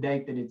that's the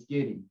date that it's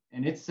getting,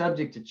 and it's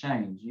subject to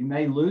change. You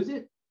may lose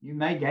it, you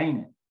may gain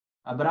it,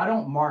 but I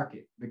don't mark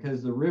it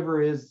because the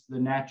river is the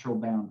natural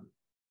boundary.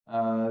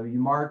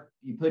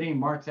 You put any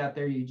marks out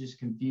there, you just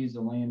confuse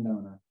the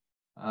landowner,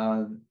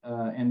 and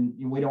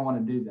we don't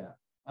want to do that.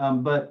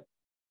 But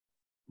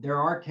there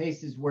are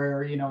cases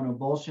where, you know, an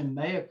avulsion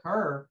may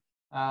occur,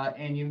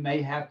 and you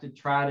may have to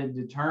try to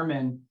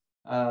determine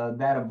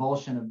that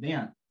avulsion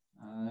event,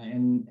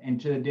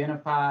 and to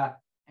identify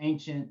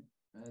ancient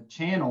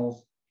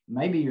channels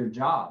may be your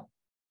job.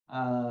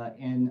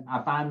 And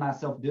I find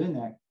myself doing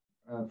that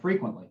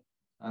frequently,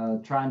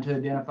 trying to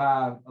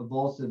identify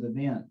avulsive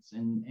events.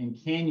 And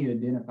can you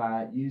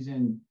identify it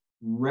using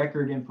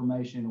record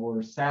information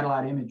or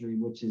satellite imagery,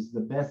 which is the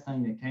best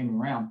thing that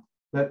came around.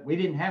 But we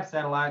didn't have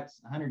satellites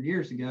 100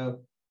 years ago,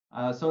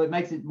 so it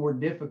makes it more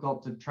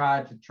difficult to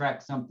try to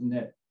track something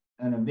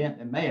an event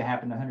that may have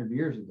happened 100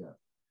 years ago.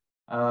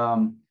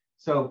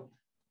 So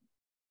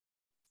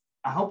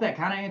I hope that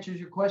kind of answers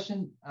your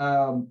question.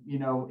 You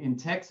know, in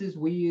Texas,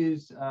 we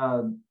use,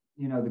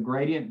 you know, the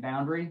gradient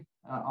boundary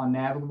on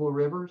navigable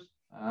rivers,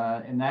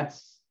 and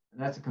that's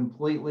a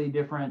completely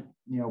different,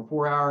 you know,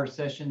 4-hour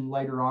session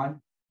later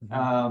on.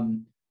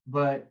 Mm-hmm.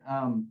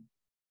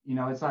 You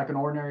know, it's like an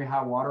ordinary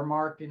high water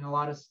mark in a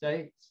lot of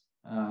states.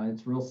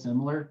 It's real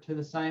similar to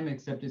the same,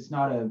 except it's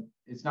not a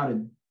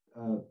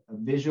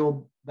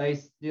visual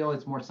based deal.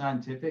 It's more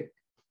scientific.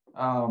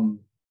 Does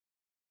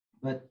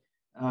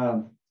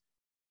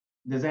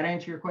that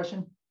answer your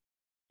question?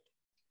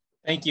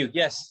 Thank you.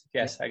 Yes.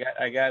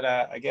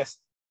 I guess.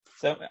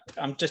 So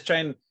I'm just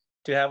trying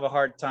to have a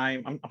hard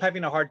time. I'm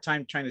having a hard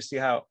time trying to see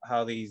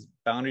how these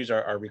boundaries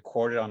are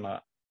recorded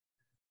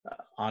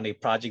on a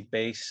project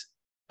base.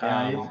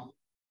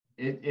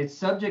 It's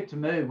subject to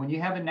move. When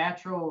you have a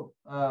natural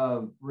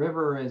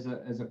river as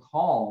a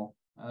call,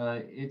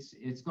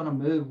 it's going to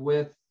move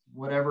with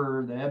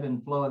whatever the ebb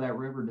and flow of that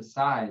river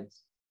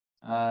decides,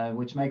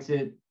 which makes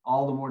it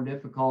all the more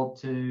difficult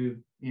to,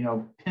 you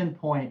know,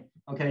 pinpoint.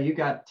 Okay, you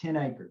got 10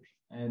 acres,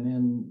 and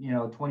then, you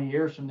know, 20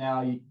 years from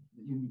now you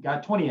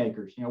got 20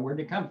 acres. You know, where'd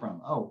it come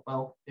from? Oh,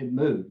 well, it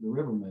moved. The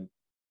river moved.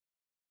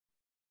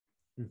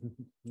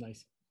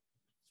 Nice.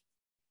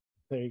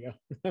 There you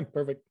go.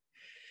 Perfect.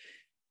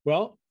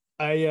 Well,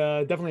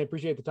 I definitely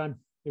appreciate the time.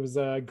 It was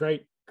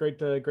great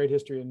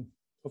history, and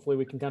hopefully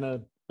we can kind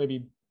of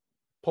maybe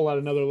pull out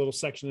another little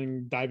section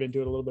and dive into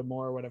it a little bit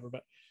more or whatever.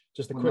 But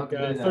just a quick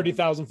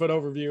 30,000 foot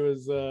overview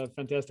is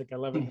fantastic. I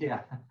love it.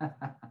 Yeah.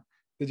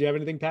 Did you have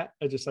anything, Pat?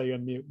 I just saw you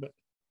on mute, but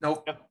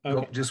nope. Okay.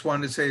 Nope. Just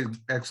wanted to say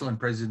excellent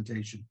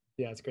presentation.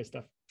 Yeah, it's great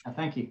stuff.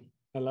 Thank you.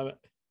 I love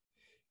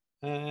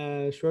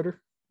it.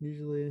 Schroeder,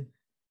 usually.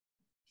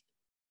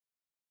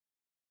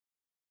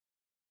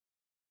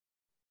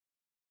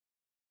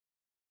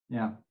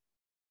 Yeah.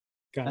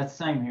 Got That's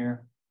the same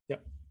here.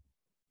 Yep.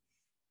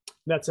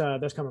 That's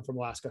coming from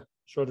Alaska.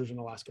 Schroeder's in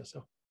Alaska,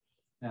 so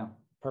yeah,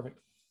 perfect.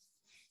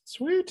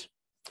 Sweet.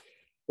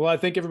 Well, I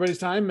thank everybody's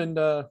time, and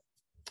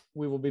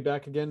we will be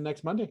back again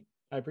next Monday.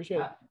 I appreciate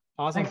it.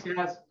 Awesome. Thanks,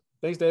 guys.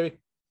 Thanks, Davey.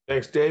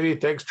 Thanks, Davey.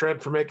 Thanks,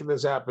 Trent, for making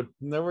this happen.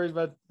 No worries,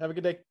 bud. Have a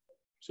good day.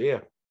 See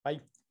ya.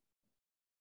 Bye.